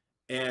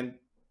 And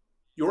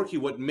Yorkie,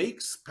 what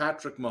makes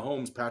Patrick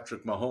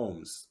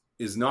Mahomes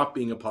is not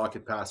being a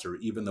pocket passer,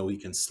 even though he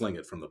can sling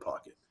it from the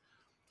pocket.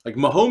 Like,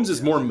 Mahomes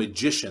is more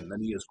magician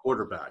than he is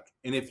quarterback.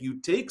 And if you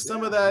take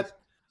some of that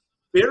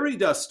fairy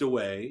dust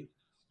away,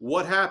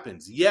 what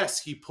happens?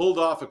 Yes, he pulled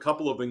off a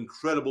couple of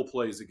incredible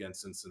plays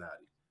against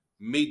Cincinnati.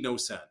 Made no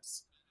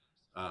sense.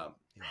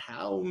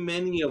 How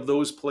many of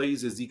those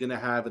plays is he going to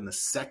have in the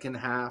second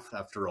half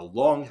after a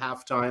long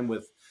halftime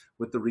with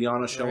the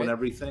Rihanna show and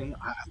everything?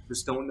 I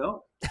just don't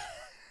know.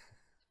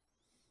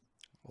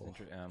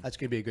 That's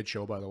going to be a good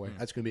show, by the way.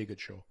 That's going to be a good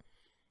show.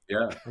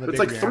 Yeah. It's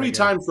like 3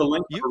 times the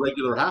length of a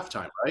regular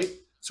halftime, right?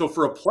 So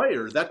for a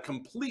player, that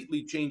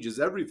completely changes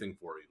everything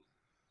for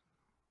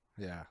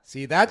you. Yeah.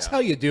 See, that's how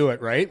you do it,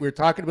 right? We were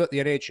talking about the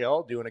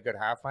NHL doing a good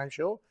halftime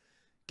show.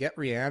 Get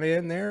Rihanna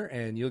in there,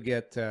 and you'll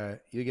get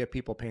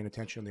people paying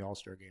attention in the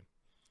All-Star game.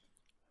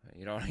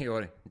 You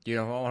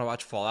don't want to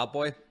watch Fall Out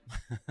Boy?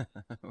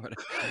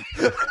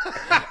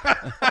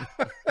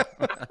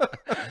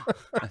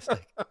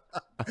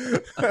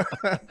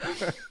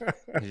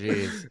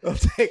 Jeez. I'll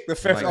take the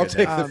 5th. I'll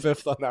take the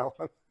 5th on that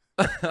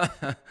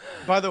one.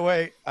 By the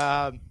way,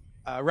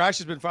 Rash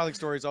has been filing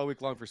stories all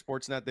week long for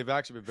Sportsnet. They've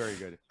actually been very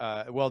good.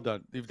 Well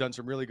done. You've done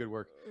some really good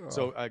work.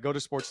 So go to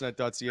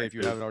sportsnet.ca if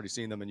you haven't already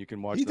seen them, and you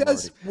can watch them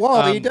already.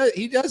 Well,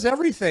 he does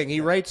everything.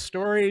 He writes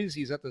stories.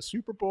 He's at the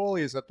Super Bowl.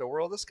 He's at the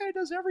World. This guy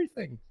does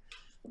everything.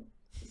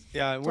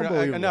 Yeah, we're not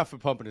enough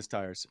of pumping his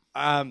tires.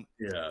 By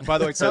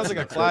the way, it sounds like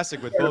a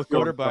classic with both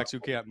quarterbacks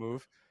who can't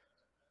move.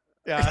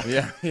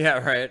 Yeah. Yeah,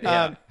 right.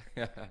 Yeah.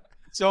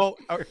 So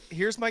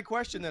here's my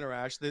question then,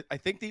 Arash. I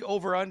think the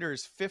over-under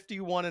is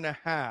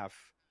 51.5.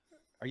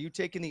 Are you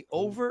taking the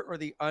over or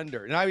the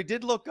under? Now, I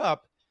did look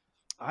up.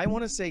 I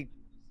want to say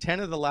 10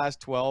 of the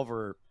last 12,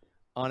 or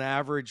on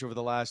average over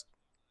the last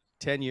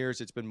 10 years,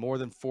 it's been more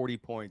than 40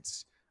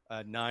 points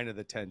 9 of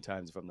the 10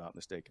 times, if I'm not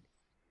mistaken.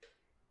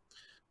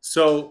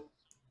 So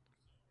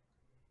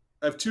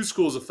I have 2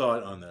 schools of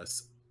thought on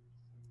this.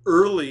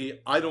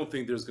 Early, I don't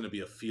think there's going to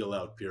be a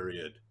feel-out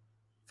period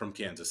from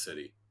Kansas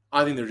City.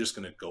 I think they're just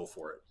going to go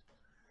for it.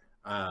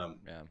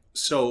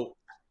 So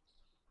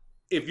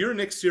if you're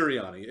Nick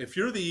Sirianni, if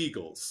you're the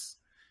Eagles,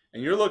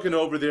 and you're looking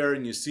over there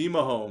and you see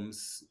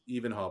Mahomes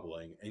even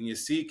hobbling, and you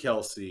see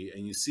Kelsey,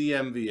 and you see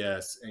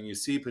MVS, and you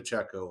see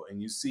Pacheco,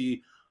 and you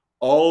see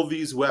all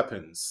these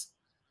weapons,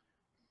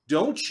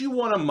 don't you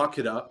want to muck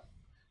it up?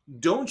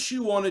 Don't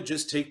you want to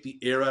just take the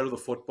air out of the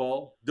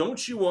football?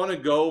 Don't you want to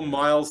go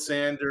Miles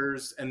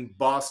Sanders and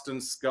Boston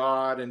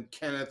Scott and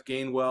Kenneth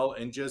Gainwell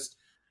and just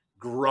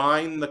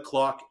grind the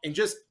clock? And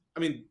just,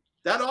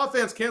 that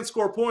offense can't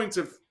score points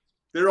if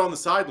they're on the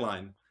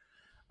sideline.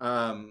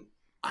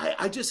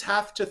 I just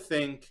have to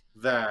think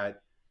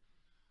that,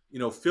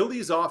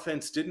 Philly's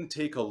offense didn't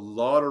take a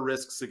lot of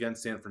risks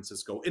against San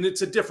Francisco. And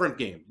it's a different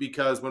game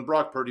because when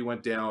Brock Purdy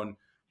went down,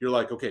 you're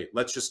like, okay,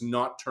 let's just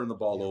not turn the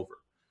ball over.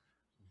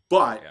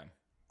 But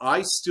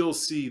I still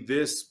see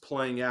this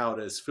playing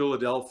out as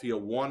Philadelphia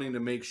wanting to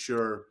make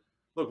sure,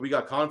 look, we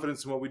got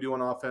confidence in what we do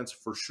on offense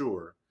for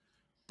sure.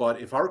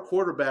 But if our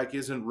quarterback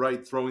isn't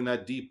right throwing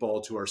that deep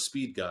ball to our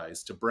speed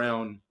guys, to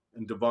Brown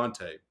and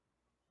Devontae,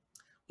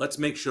 let's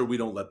make sure we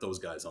don't let those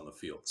guys on the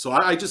field. So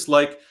I just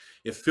like,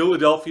 if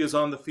Philadelphia's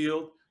on the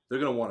field, they're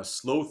going to want to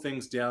slow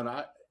things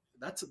down.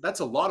 That's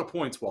a lot of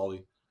points,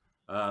 Wally.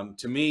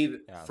 To me,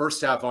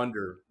 first half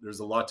under,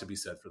 there's a lot to be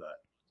said for that.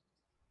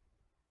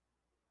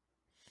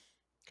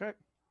 Okay.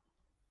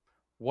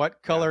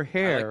 What color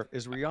hair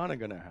is Rihanna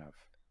going to have?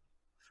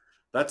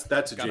 That's a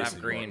Gotta Jason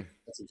have green. York.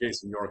 That's a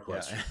Jason York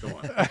question. Come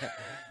on.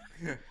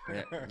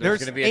 Yeah, There's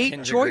gonna be 8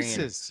 tinge of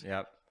choices. Green.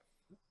 Yep.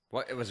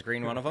 What? It was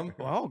green. One of them.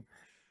 Wow.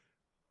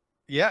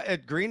 Yeah,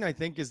 at green I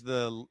think is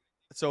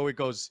so it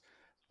goes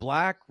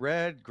black,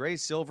 red, gray,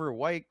 silver,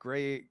 white,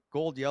 gray,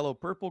 gold, yellow,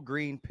 purple,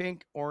 green,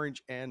 pink,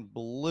 orange, and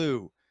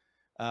blue.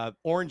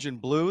 Orange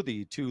and blue,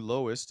 the 2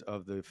 lowest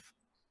of the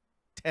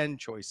 10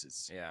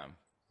 choices. Yeah.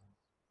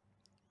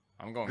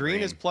 I'm going Green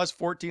green. is plus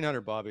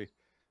 1,400, Bobby.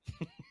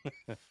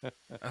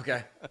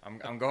 Okay.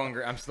 I'm going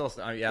green. I'm still.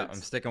 Yeah.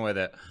 I'm sticking with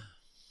it.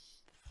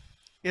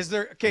 Is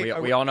there okay?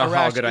 We all know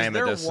how Arash, good I am at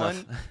there this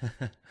one?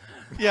 stuff.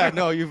 Yeah,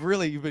 no, you've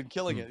been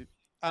killing it.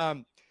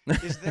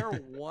 Is there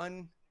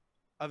one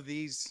of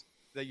these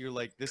that you're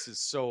like, this is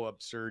so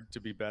absurd to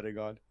be betting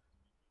on?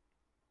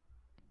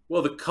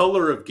 Well, the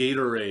color of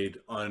Gatorade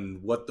on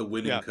what the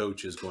winning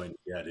coach is going to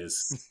get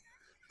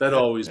that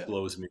always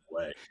blows me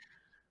away.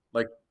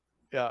 Like,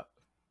 yeah,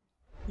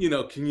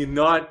 can you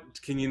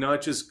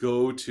not just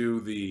go to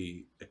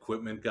the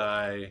equipment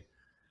guy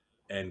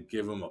and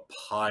give him a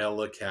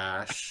pile of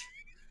cash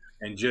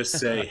and just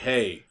say,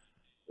 hey,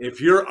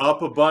 if you're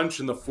up a bunch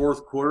in the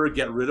fourth quarter,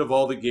 get rid of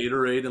all the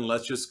Gatorade and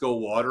let's just go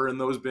water in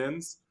those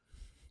bins,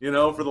 for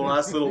the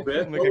last little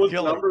bit. What was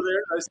the number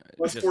there?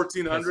 What's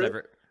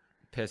 1,400?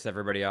 Piss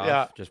everybody off.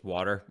 Yeah. Just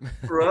water.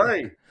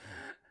 Right.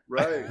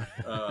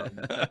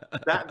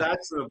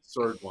 That's an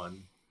absurd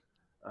one.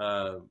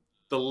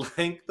 The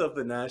length of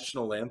the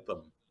national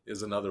anthem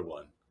is another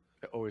one.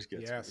 It always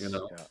gets Yes. me.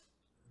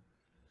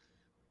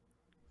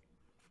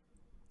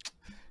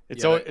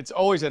 It's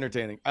always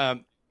entertaining.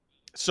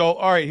 So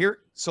all right,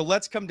 so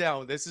let's come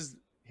down.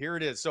 Here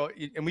it is. So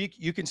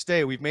you can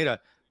stay.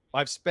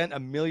 I've spent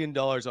 $1 million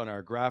on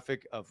our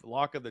graphic of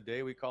lock of the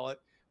day, we call it.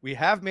 We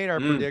have made our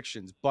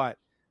predictions, but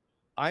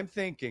I'm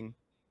thinking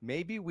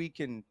maybe we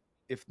can,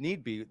 if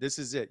need be, this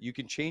is it. You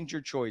can change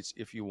your choice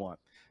if you want.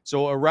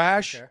 So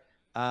Arash, okay.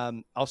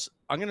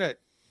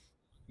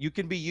 You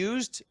can be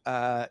used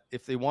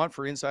if they want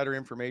for insider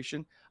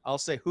information. I'll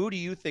say, who do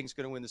you think is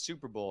going to win the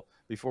Super Bowl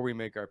before we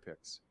make our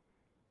picks?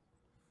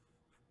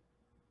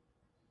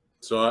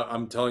 So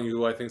I'm telling you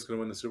who I think is going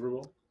to win the Super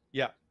Bowl?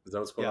 Yeah. Is that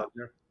what's going on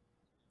here?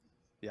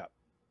 Yeah.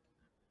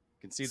 You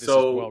can see this is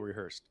well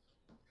rehearsed.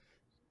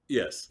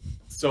 Yes.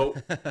 So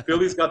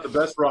Philly's got the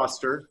best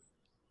roster.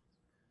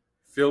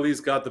 Philly's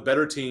got the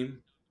better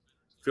team.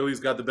 Philly's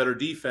got the better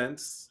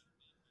defense.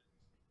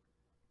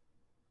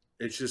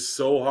 It's just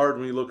so hard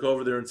when you look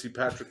over there and see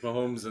Patrick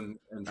Mahomes and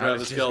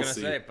Travis Kelce.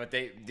 Say, but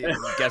they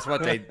guess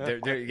what?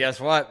 Guess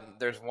what?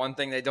 There's one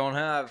thing they don't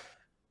have.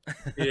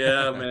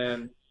 Yeah,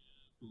 man.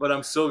 But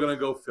I'm still going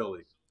to go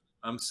Philly.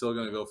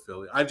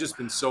 I've just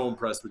been so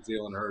impressed with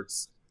Jalen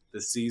Hurts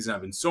this season.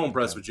 I've been so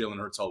impressed with Jalen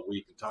Hurts all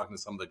week and talking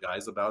to some of the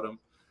guys about him.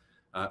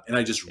 And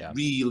I just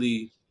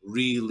really,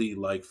 really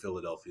like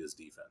Philadelphia's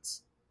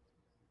defense.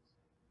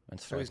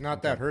 So he's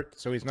not that hurt.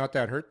 So he's not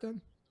that hurt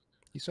then?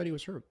 He said he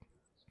was hurt.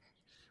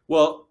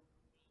 Well,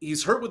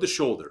 he's hurt with the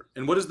shoulder.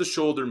 And what does the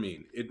shoulder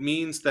mean? It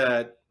means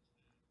that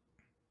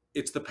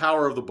it's the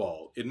power of the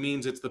ball. It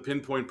means it's the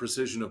pinpoint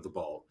precision of the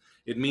ball.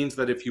 It means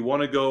that if you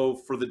want to go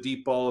for the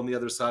deep ball on the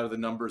other side of the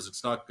numbers,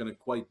 it's not going to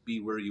quite be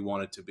where you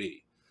want it to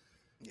be.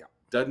 Yeah.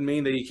 Doesn't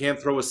mean that you can't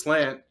throw a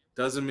slant.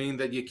 Doesn't mean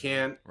that you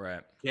can't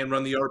run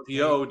the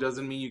RPO.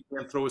 Doesn't mean you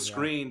can't throw a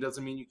screen.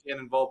 Doesn't mean you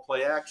can't involve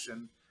play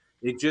action.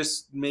 It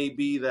just may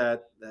be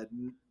that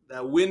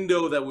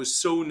window that was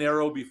so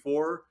narrow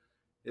before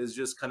is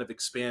just kind of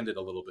expanded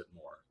a little bit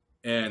more.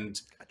 And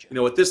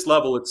at this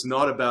level, it's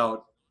not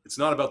about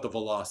the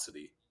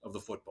velocity of the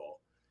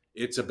football.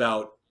 It's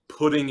about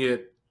putting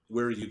it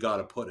where you got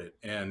to put it.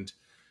 And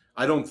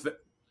I don't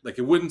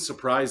it wouldn't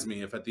surprise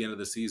me if at the end of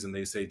the season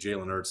they say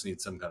Jalen Hurts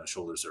needs some kind of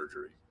shoulder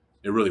surgery.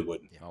 It really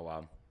wouldn't. Oh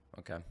wow.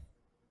 Okay.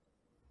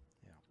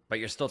 Yeah. But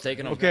you're still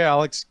taking them. Okay,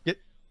 Alex.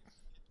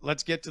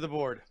 Let's get to the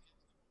board.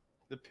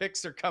 The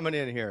picks are coming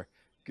in here.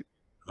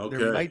 Okay.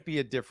 There might be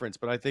a difference,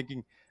 but I'm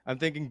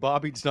thinking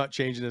Bobby's not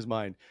changing his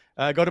mind.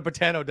 Go to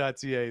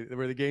patano.ca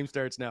where the game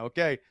starts now.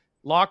 Okay.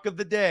 Lock of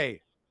the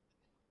day.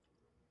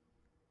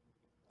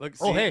 Look,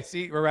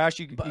 see, Arash,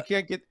 you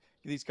can't get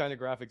these kind of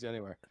graphics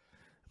anywhere.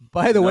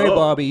 By the way,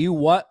 Bobby, you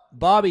won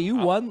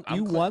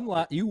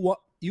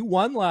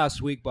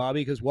last week,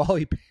 Bobby, because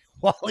Wally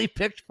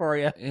picked for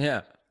you.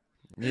 Yeah.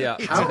 Yeah.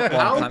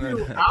 How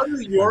do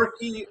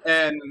Yorkie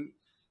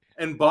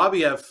and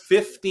Bobby have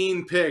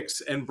 15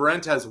 picks and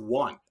Brent has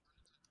 1?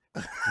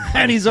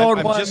 And he's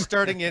 0-1. I'm just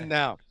starting in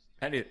now.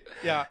 He's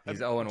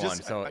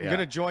 0-1. So I'm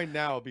gonna join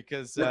now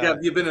because have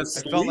you been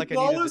asleep,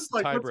 Wallace?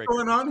 What's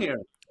going on here?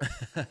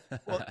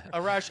 Well,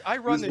 Arash, I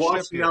run the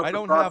ship here. I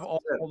don't have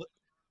all.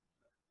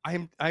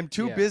 I'm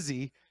too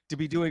busy to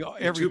be doing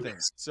everything.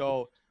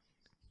 So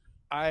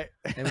why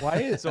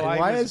is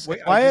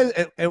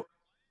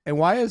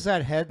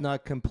that head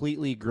not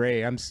completely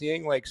gray? I'm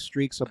seeing like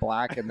streaks of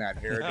black in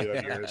that hairdo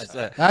of yours.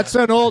 That's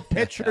an old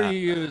picture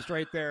you used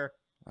right there.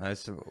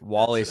 That's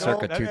Wally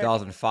circa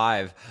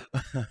 2005.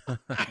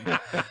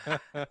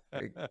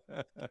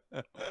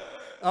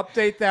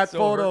 Update that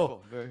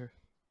photo.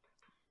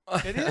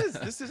 It is.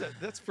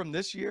 That's from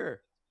this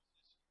year.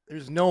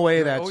 There's no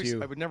way that's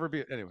you. I would never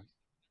be anyway.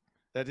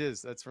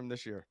 That's from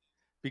this year.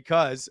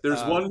 Because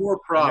there's one more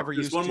prop.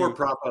 There's one more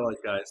prop I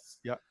like, guys.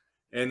 Yeah.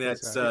 And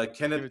that's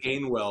Kenneth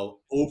Gainwell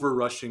over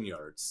rushing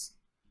yards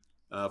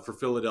for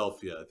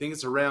Philadelphia. I think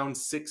it's around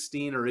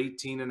 16 or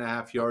 18 and a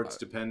half yards,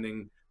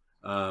 depending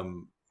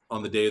on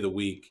the day of the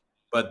week.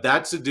 But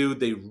that's a dude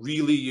they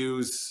really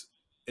use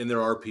in their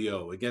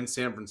RPO against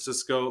San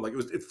Francisco. Like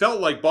it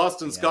felt like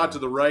Boston Scott to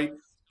the right,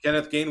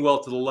 Kenneth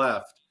Gainwell to the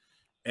left.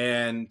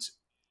 And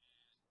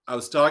I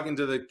was talking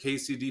to the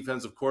KC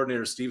defensive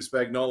coordinator, Steve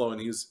Spagnuolo,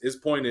 and his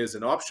point is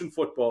in option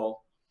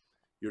football,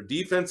 your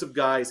defensive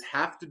guys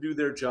have to do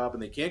their job,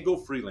 and they can't go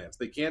freelance.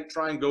 They can't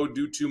try and go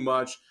do too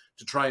much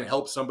to try and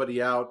help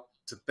somebody out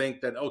to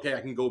think that, okay,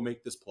 I can go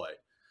make this play,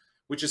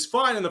 which is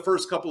fine in the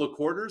first couple of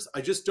quarters.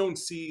 I just don't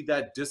see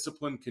that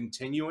discipline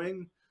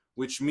continuing,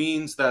 which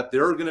means that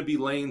there are going to be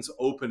lanes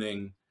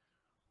opening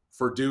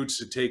for dudes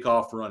to take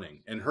off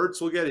running. And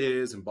Hurts will get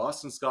his, and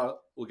Boston Scott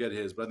will get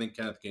his, but I think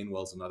Kenneth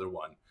Gainwell's another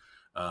one.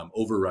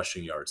 Over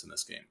rushing yards in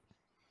this game.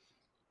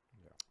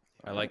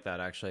 I like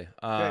that, actually.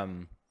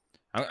 I'm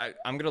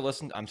gonna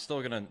listen.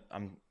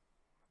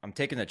 I'm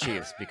taking the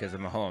Chiefs because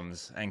of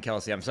Mahomes and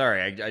Kelsey. I'm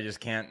sorry, I just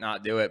can't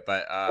not do it.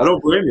 But I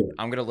don't blame you.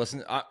 I'm gonna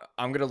listen.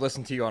 I'm gonna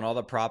listen to you on all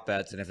the prop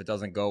bets, and if it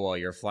doesn't go well,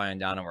 you're flying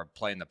down, and we're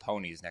playing the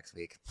ponies next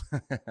week.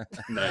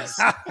 Nice.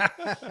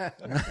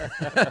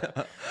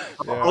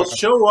 I'll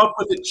show up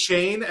with a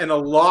chain and a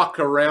lock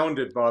around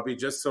it, Bobby,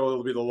 just so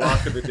it'll be the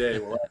lock of the day.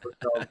 We'll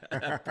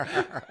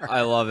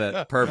I love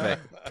it.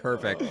 Perfect.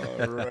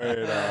 Right.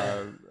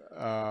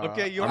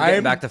 Okay, I'm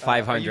getting back to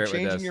 500 are you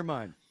changing with this. your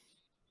mind?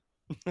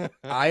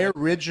 I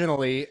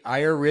originally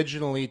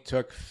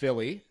took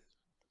Philly,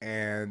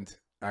 and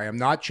I am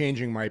not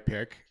changing my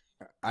pick.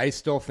 I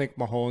still think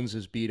Mahomes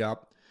is beat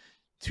up.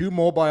 Two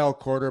mobile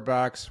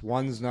quarterbacks.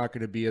 One's not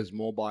going to be as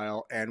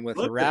mobile, and with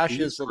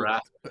Arash's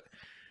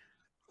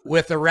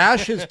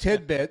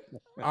tidbit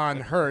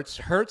on Hurts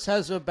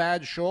has a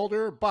bad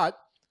shoulder, but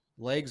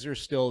legs are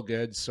still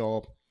good.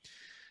 So.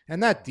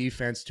 And that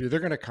defense, too,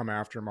 they're going to come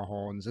after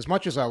Mahomes. As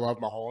much as I love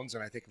Mahomes,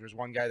 and I think if there's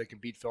one guy that can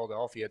beat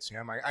Philadelphia, it's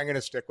him. I'm going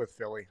to stick with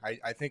Philly.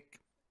 I think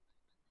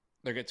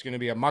it's going to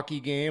be a mucky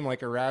game, like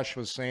Arash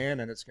was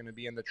saying, and it's going to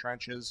be in the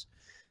trenches.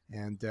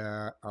 And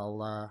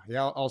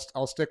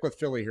I'll stick with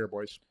Philly here,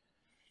 boys.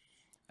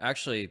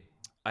 Actually,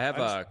 I have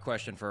a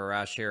question for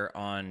Arash here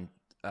on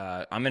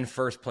I'm in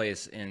first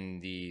place in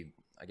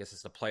I guess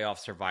it's the playoff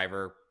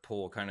survivor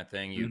pool kind of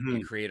thing.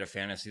 You create a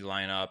fantasy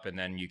lineup, and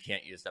then you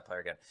can't use that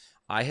player again.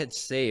 I had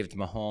saved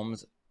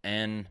Mahomes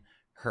and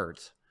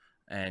Hurts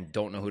and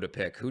don't know who to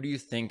pick. Who do you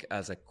think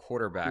as a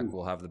quarterback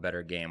will have the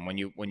better game when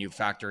you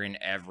factor in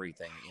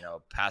everything,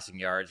 passing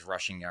yards,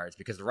 rushing yards,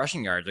 because the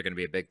rushing yards are going to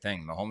be a big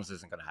thing. Mahomes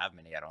isn't going to have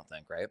many, I don't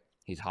think, right?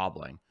 He's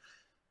hobbling.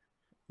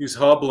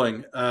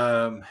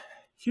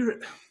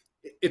 Here,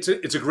 it's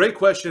a great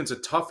question. It's a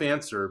tough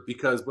answer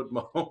because what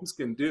Mahomes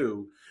can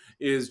do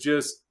is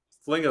just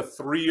fling a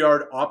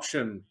 3-yard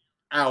option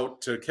out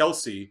to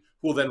Kelsey,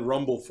 who will then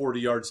rumble 40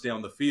 yards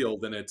down the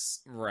field, and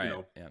it's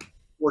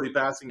 40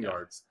 passing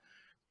yards.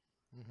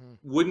 Mm-hmm.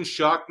 Wouldn't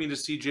shock me to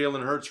see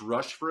Jalen Hurts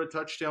rush for a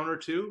touchdown or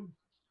two.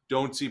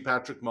 Don't see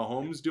Patrick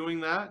Mahomes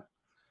doing that.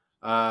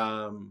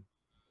 I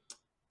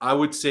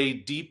would say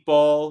deep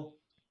ball.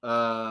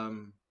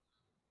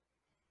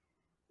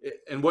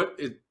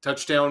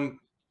 Touchdowns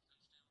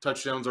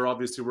are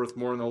obviously worth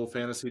more in the whole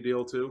fantasy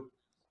deal too.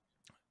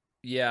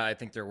 Yeah, I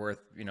think they're worth,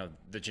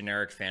 the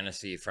generic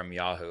fantasy from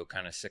Yahoo,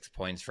 kind of 6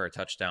 points for a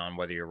touchdown,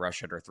 whether you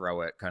rush it or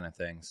throw it kind of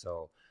thing.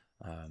 So,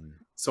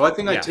 I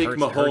think I take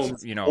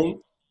Mahomes.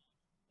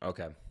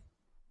 Okay.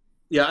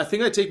 Yeah, I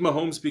think I take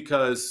Mahomes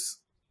because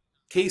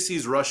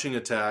KC's rushing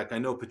attack. I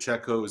know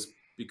Pacheco has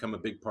become a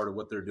big part of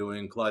what they're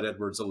doing. Clyde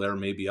Edwards-Helaire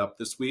may be up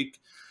this week,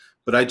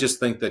 but I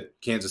just think that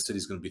Kansas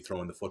City's going to be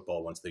throwing the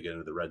football once they get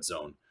into the red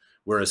zone,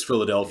 whereas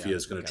Philadelphia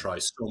is going to try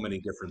so many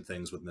different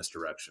things with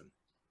misdirection.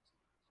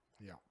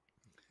 Yeah.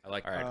 I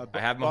like. All right. I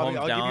have Mahomes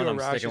Bobby, down. I'm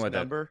sticking with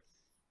number. it.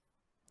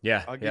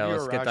 Yeah. I'll give you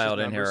let's get dialed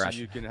in here, so Arash.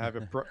 you can have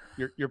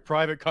your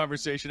private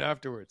conversation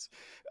afterwards.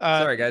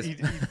 Sorry, guys. He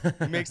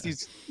makes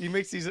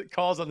these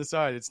calls on the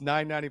side. It's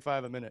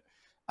 $9.95 a minute.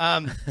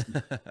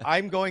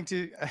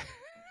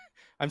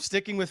 I'm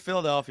sticking with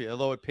Philadelphia,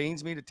 although it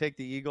pains me to take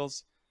the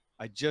Eagles.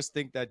 I just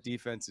think that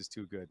defense is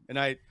too good, and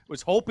I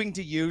was hoping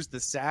to use the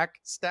sack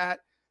stat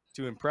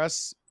to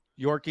impress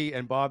Yorkie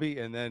and Bobby,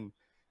 and then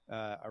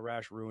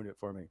Arash ruined it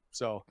for me.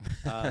 So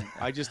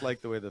I just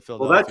like the way the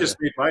Philadelphia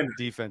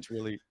defense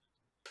really.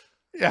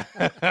 Yeah.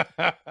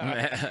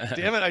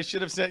 Damn it! I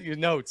should have sent you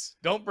notes.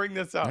 Don't bring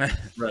this up.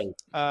 Right.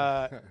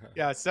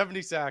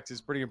 70 sacks is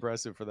pretty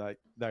impressive for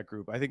that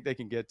group. I think they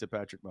can get to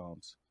Patrick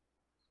Mahomes.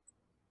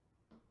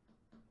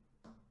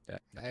 Yeah,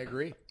 I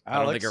agree. I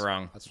don't think you're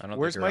wrong.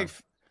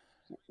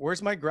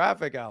 Where's my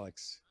graphic,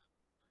 Alex?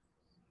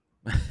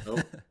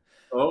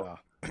 Alex.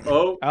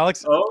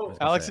 Alex.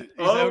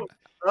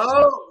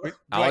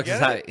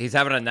 Alex he's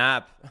having a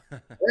nap.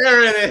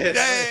 There it is.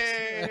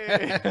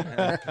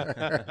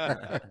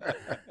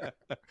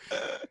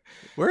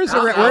 Where's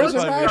Where's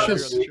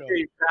Arash's?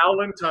 a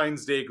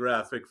Valentine's Day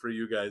graphic for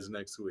you guys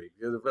next week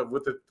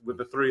with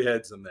the three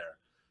heads in there.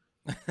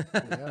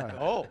 Yeah.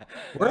 Oh,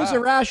 Where's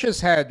Arash's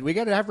head? We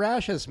got to have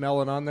Arash's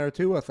melon on there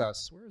too with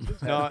us. Where's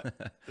his head?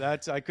 no,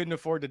 I couldn't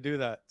afford to do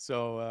that,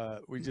 so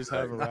we just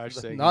have Arash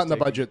saying not in the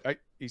budget.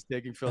 He's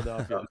taking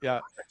Philadelphia. Yeah.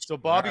 So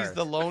Bobby's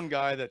the lone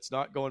guy that's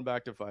not going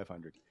back to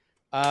 500.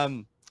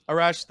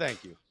 Arash,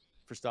 thank you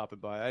for stopping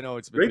by. I know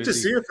it's been Great busy. to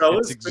see you,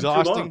 fellas. It's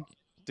exhausting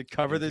to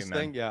cover Thank this you,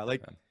 thing. man. Yeah,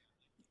 like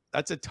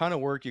that's a ton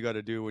of work you got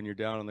to do when you're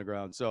down on the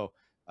ground. So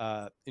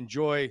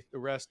enjoy the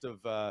rest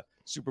of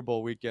Super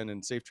Bowl weekend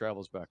and safe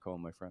travels back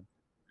home, my friend.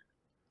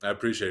 I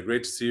appreciate it.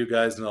 Great to see you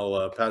guys, and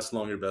I'll pass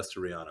along your best to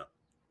Rihanna.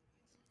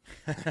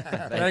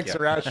 Thanks,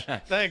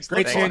 Arash. Thanks.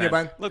 Great seeing you,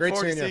 man. Look Great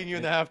forward to seeing seeing you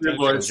in the Yeah, halftime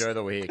boys. show. Enjoy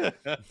the week.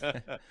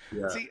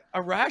 Yeah. See,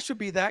 Arash would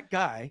be that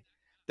guy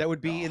that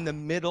would be in the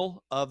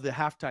middle of the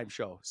halftime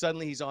show.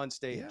 Suddenly he's on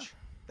stage. Yeah.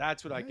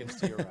 That's what I can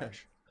see, Arash.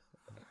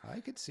 I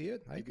could see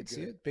it. I could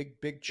see it.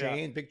 Big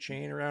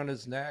chain around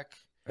his neck.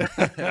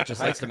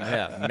 Just like some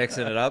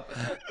mixing it up.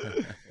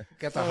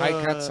 Got the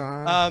high cuts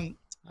on.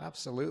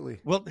 Absolutely.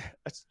 Well,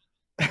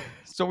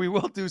 so we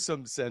will do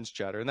some Sens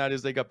chatter, and that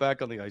is they got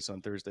back on the ice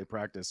on Thursday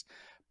practice.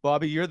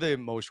 Bobby, you're the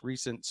most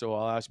recent, so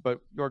I'll ask, but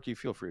Yorkie,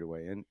 feel free to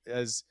weigh in.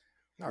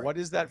 What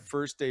is that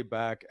first day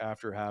back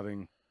after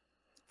having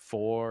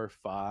 4 or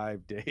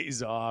 5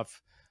 days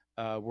off,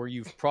 where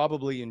you've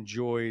probably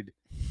enjoyed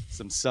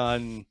some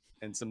sun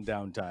and some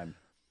downtime?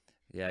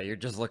 Yeah, you're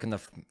just looking to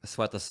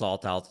sweat the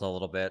salt out a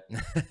little bit,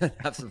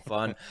 have some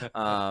fun.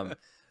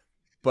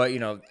 But,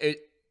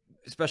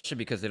 especially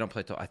because they don't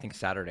play till, I think,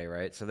 Saturday,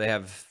 right? So they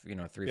have,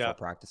 3 full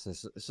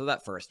practices. So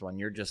that first one,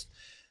 you're just,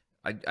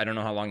 I don't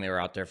know how long they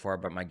were out there for,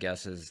 but my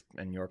guess is,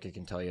 and Yorkie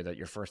can tell you that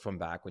your first one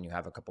back, when you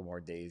have a couple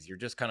more days, you're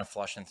just kind of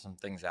flushing some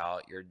things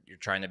out. You're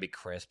trying to be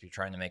crisp. You're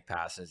trying to make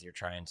passes. You're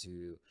trying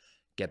to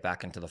get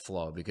back into the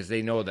flow, because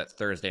they know that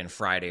Thursday and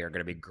Friday are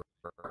going to be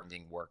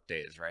grinding work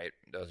days, right?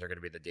 Those are going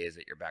to be the days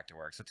that you're back to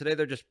work. So today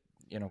they're just,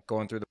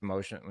 going through the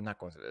motion. Well, not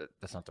going through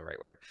that's not the right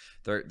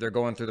word. They're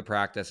going through the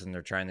practice, and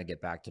they're trying to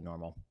get back to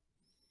normal.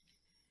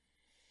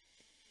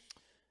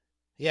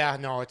 Yeah,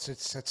 no,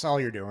 it's all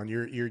you're doing.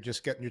 You're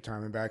just getting your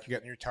timing back. You're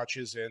getting your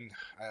touches in.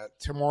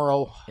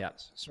 Tomorrow. Yeah.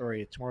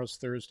 Sorry, tomorrow's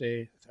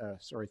Thursday.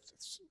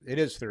 It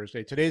is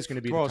Thursday. Today's going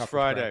to be Tomorrow's the toughest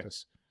Friday.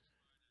 practice.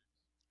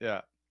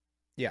 Yeah.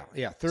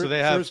 Yeah. So they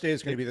have Thursday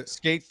is going to be the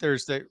skate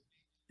Thursday.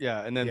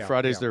 Yeah, and then Yeah,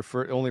 Friday's yeah.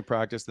 their only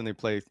practice. Then they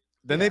play.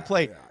 They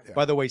play. Yeah.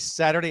 By the way,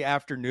 Saturday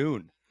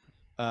afternoon.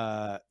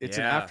 It's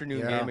an afternoon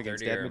Yeah. game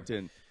against 30-year.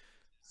 Edmonton.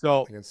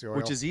 So, Against the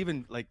which Oil. is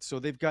even so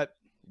they've got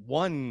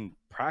one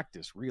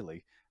practice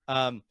really.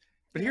 But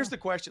here's the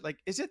question: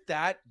 is it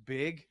that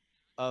big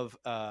of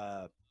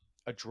a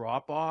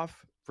drop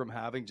off from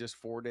having just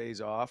 4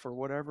 days off or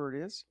whatever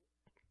it is?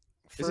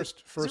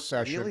 First Is it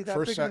session. really that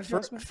First big of an set.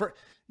 adjustment?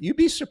 You'd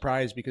be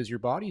surprised because your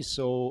body's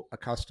so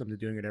accustomed to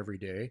doing it every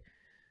day.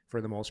 For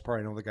the most part,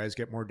 I know the guys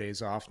get more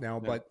days off now,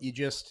 but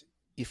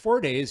you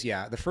 4 days.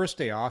 Yeah, the first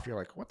day off, you're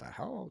like, what the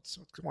hell? What's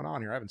going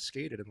on here? I haven't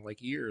skated in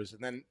like years,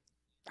 and then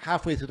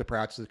halfway through the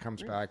practice, it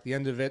comes back. The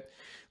end of it,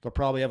 they'll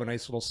probably have a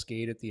nice little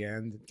skate at the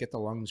end, get the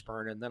lungs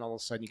burning, and then all of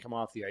a sudden you come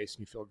off the ice and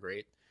you feel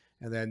great.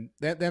 And then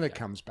it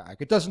comes back.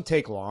 It doesn't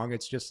take long.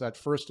 It's just that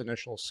first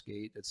initial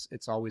skate.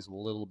 It's always a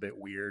little bit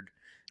weird.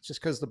 It's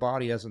just because the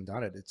body hasn't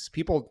done it. It's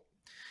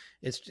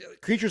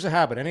creatures of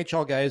habit.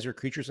 NHL guys are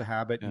creatures of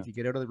habit. Yeah. If you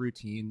get out of the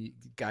routine,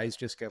 guys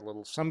just get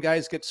some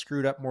guys get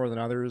screwed up more than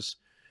others.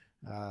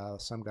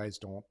 Some guys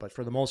don't. But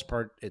for the most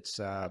part, it's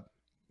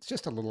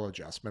just a little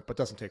adjustment, but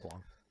doesn't take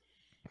long.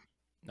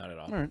 Not at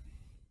all.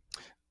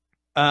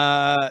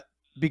 All right.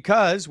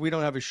 Because we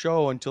don't have a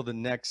show until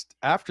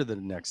after the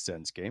next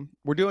Sens game,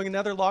 we're doing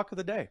another lock of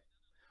the day.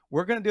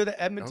 We're going to do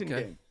the Edmonton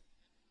game.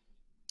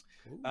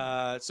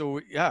 So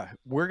yeah,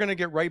 we're going to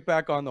get right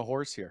back on the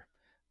horse here.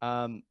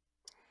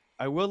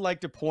 I would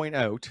like to point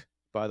out,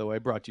 by the way,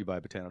 brought to you by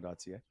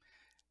Botano.ca,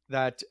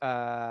 that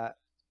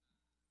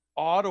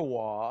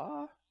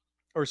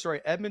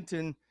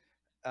Edmonton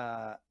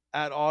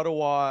at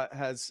Ottawa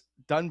has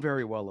done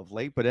very well of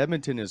late, but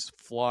Edmonton is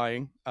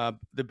flying.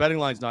 The betting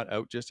line's not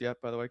out just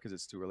yet, by the way, because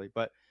it's too early.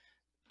 But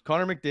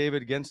Connor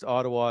McDavid against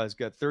Ottawa has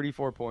got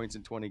 34 points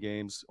in 20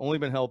 games, only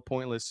been held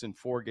pointless in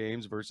 4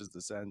 games versus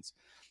the Sens.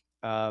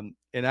 And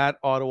at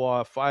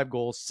Ottawa, 5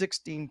 goals,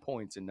 16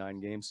 points in 9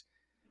 games,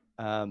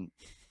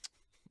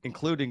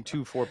 including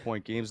 2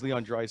 4-point games.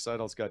 Leon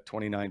Draisaitl's got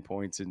 29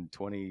 points in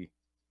 20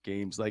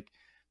 games.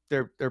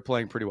 They're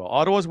playing pretty well.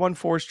 Ottawa's won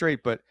 4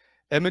 straight, but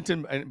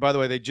Edmonton, and by the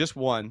way, they just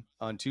won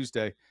on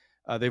Tuesday.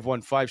 They've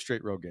won 5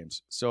 straight road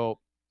games. So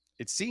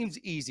it seems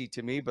easy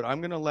to me, but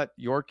I'm going to let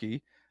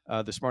Yorkie,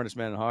 the smartest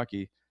man in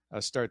hockey,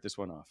 start this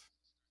one off.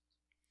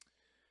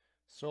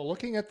 So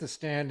looking at the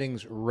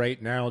standings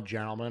right now,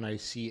 gentlemen, I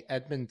see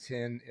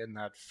Edmonton in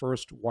that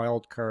first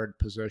wild card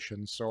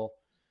position. So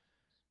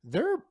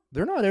they're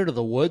not out of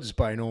the woods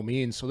by no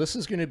means. So this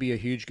is going to be a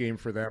huge game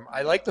for them.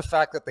 I like the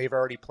fact that they've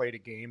already played a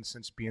game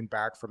since being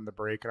back from the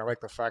break, and I like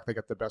the fact they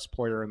got the best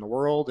player in the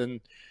world and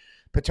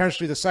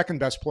potentially the second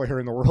best player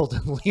in the world,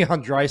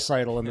 Leon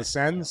Draisaitl in the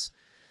Sens.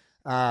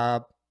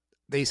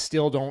 They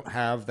still don't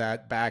have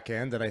that back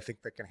end that I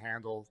think that can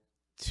handle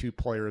two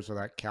players of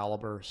that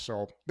caliber.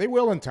 So they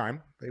will in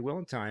time.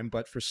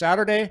 But for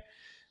Saturday,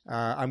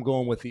 I'm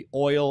going with the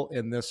Oil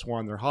in this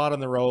one. They're hot on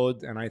the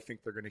road, and I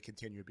think they're going to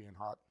continue being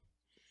hot.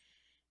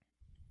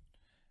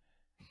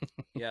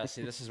 Yeah,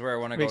 see, this is where I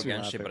want to go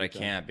against you, but I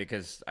can't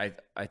because I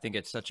think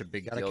it's such a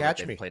big deal that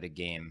they played a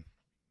game.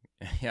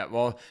 Yeah,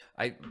 well,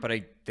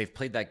 they've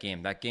played that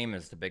game. That game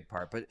is the big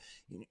part. But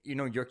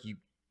Yorkie,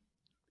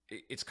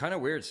 it's kind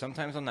of weird.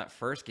 Sometimes on that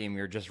first game,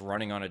 you're just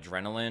running on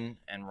adrenaline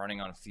and running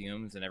on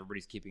fumes, and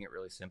everybody's keeping it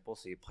really simple.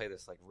 So you play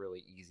this like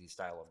really easy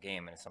style of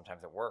game, and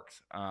sometimes it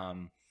works.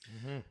 And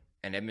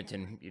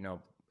Edmonton,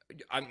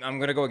 I'm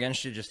going to go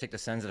against you. Just take the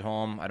Sens at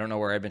home. I don't know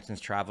where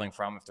Edmonton's traveling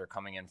from, if they're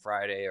coming in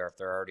Friday or if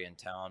they're already in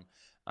town.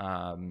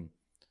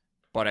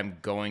 But I'm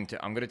going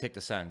to take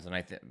the Sens,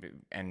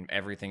 and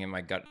everything in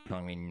my gut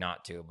telling me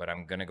not to. But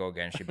I'm going to go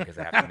against you because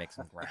I have to make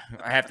some ground.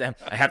 I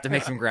have to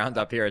make some ground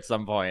up here at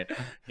some point.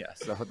 Yeah.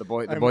 So the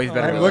boys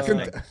better.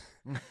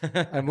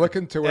 I'm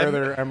looking to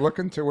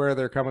where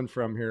they're coming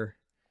from here.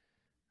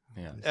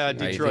 Yeah.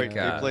 Detroit.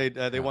 They played.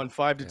 They won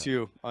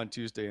 5-2 on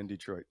Tuesday in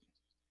Detroit.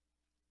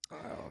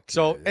 Okay.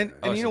 So and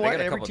you know what?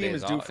 Every team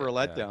is due for a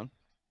letdown.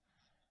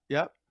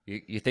 Yeah.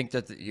 You think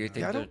that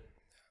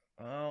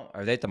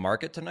are they at the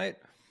market tonight?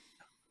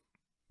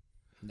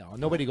 No,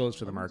 nobody goes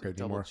to the market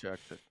anymore. Double check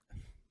it.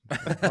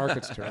 The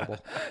market's terrible.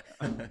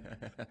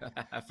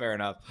 Fair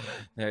enough.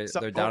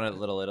 They're down at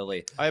Little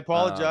Italy. I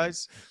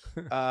apologize.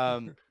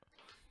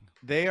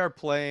 They are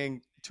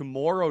playing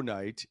tomorrow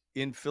night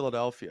in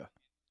Philadelphia.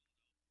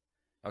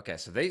 Okay,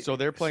 so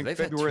they're playing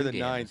February the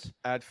 9th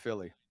at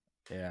Philly.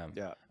 Yeah.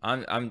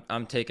 I'm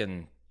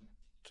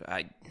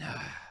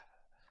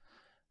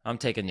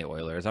taking the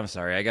Oilers. I'm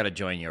sorry. I got to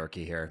join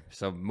Yorkie here.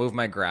 So move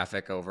my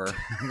graphic over.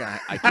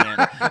 I can't.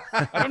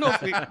 I don't know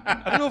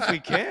if we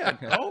can.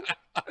 Oh.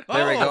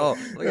 There we go.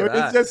 Look at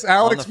that. It's just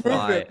Alex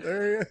movement.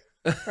 There you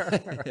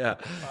Yeah.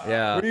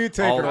 What are you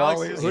taking,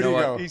 Wally? Who do you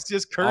go? He's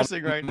just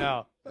cursing right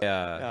now.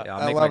 Yeah.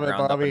 I'll make my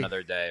ground up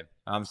another day.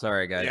 I'm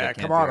sorry, guys. Yeah,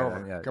 come on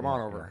over. Come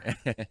on over.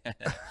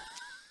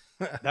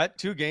 That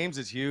 2 games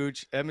is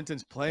huge.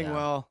 Edmonton's playing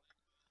well.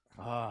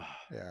 Yeah.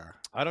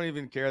 I don't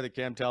even care that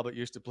Cam Talbot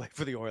used to play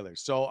for the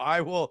Oilers. So I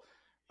will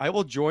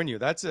join you.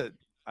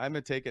 I'm going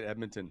to take it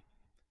Edmonton.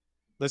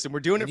 Listen, we're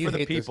doing it for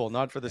the people,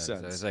 not for the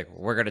Sens. So it's like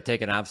we're going to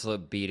take an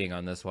absolute beating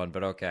on this one,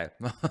 but okay.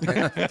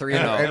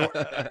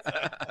 3-0.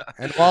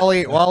 And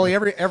Wally,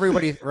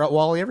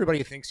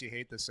 everybody thinks you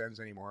hate the Sens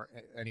anymore.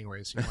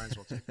 Anyways, you might as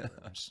well take the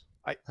Oilers.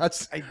 I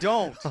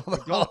don't.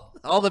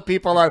 All the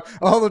people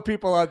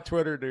on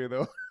Twitter do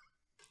though.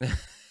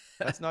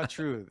 That's not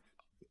true.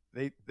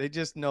 They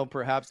just know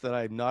perhaps that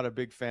I'm not a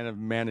big fan of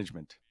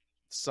management.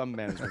 Some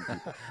management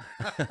people.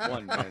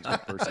 One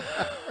management person.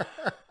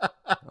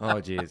 Oh,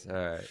 geez. All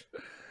right.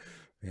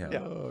 Yeah.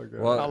 Oh,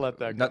 well, I'll let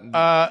that go.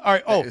 All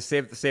right. Oh,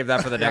 save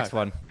that for the next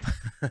one.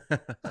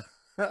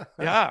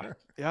 Yeah.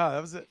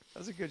 That was it. That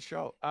was a good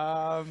show.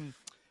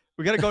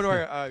 We got to go to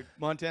our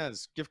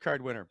Montana's gift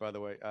card winner, by the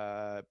way.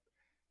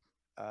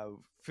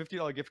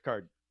 $50 gift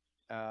card.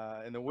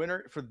 And the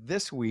winner for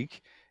this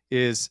week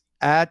is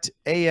at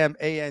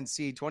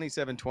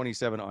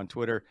AMANC2727 on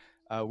Twitter.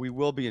 We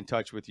will be in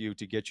touch with you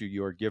to get you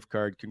your gift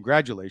card.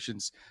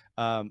 Congratulations.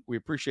 We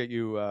appreciate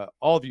you,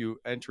 all of you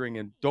entering.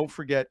 And don't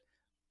forget,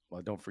 I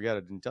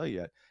didn't tell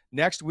you yet.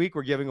 Next week,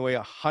 we're giving away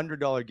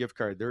 $100 gift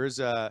card. There is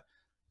I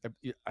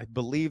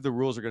believe the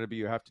rules are going to be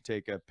you have to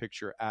take a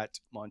picture at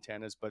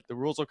Montana's, but the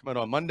rules will come out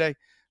on Monday.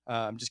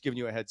 I'm just giving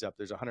you a heads up.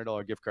 There's a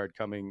 $100 gift card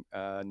coming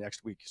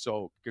next week.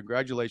 So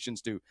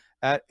congratulations to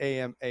at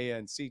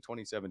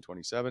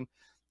AMANC2727.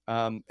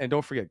 And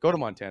don't forget, go to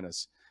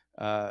Montana's.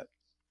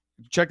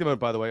 Check them out,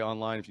 by the way,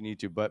 online if you need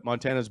to. But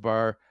Montana's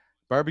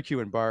barbecue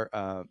and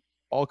bar,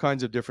 all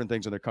kinds of different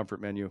things on their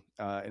comfort menu,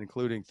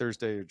 including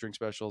Thursday drink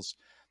specials.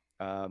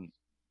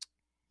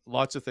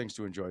 Lots of things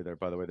to enjoy there,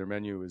 by the way. Their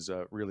menu is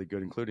really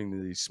good, including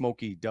the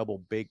smoky double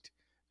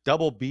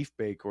beef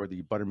bake or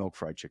the buttermilk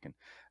fried chicken.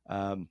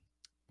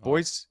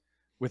 Boys,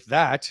 with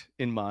that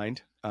in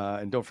mind,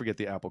 and don't forget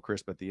the apple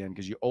crisp at the end,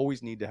 because you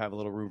always need to have a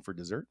little room for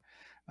dessert.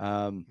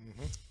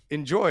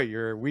 Enjoy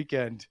your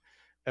weekend,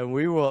 and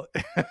we will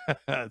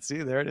see.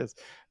 There it is.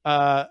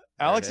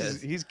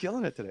 Alex he's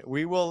killing it today.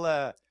 We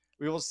will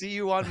see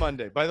you on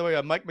Monday. By the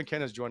way, Mike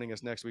McKenna is joining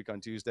us next week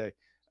on Tuesday.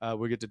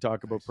 We get to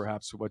talk about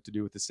perhaps what to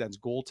do with the Sens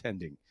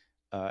goaltending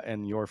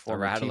and your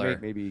former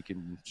teammate. Maybe he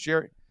can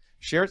share.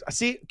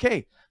 See,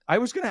 okay. I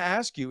was going to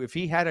ask you if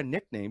he had a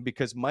nickname,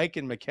 because Mike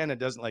and McKenna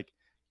doesn't like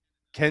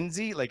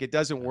Kenzie. Like, it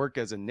doesn't work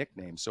as a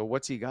nickname. So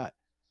what's he got?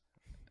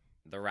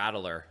 The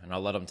Rattler, and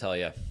I'll let him tell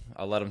you.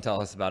 I'll let him tell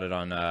us about it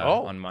on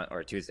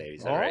Tuesday.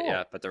 Is that right?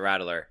 Yeah, but the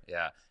Rattler,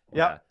 yeah.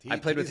 I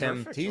played with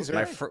him.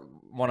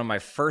 One of my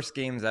first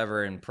games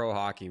ever in pro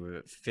hockey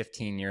was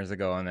 15 years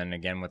ago, and then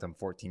again with him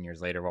 14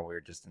 years later while we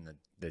were just in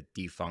the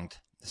defunct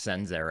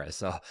Sens era.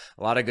 So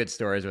a lot of good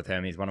stories with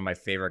him. He's one of my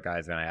favorite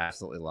guys, and I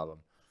absolutely love him.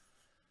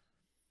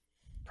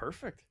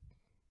 Perfect.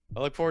 I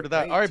look forward to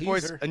that. Great All right,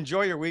 teaser. boys,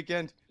 enjoy your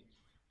weekend.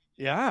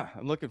 Yeah,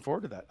 I'm looking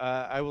forward to that.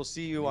 I will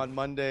see you on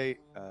Monday,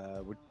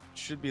 which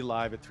should be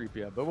live at 3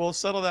 p.m., but we'll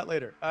settle that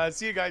later.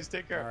 See you guys.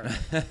 Take care.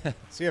 All right.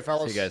 See you,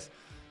 fellas. See you guys.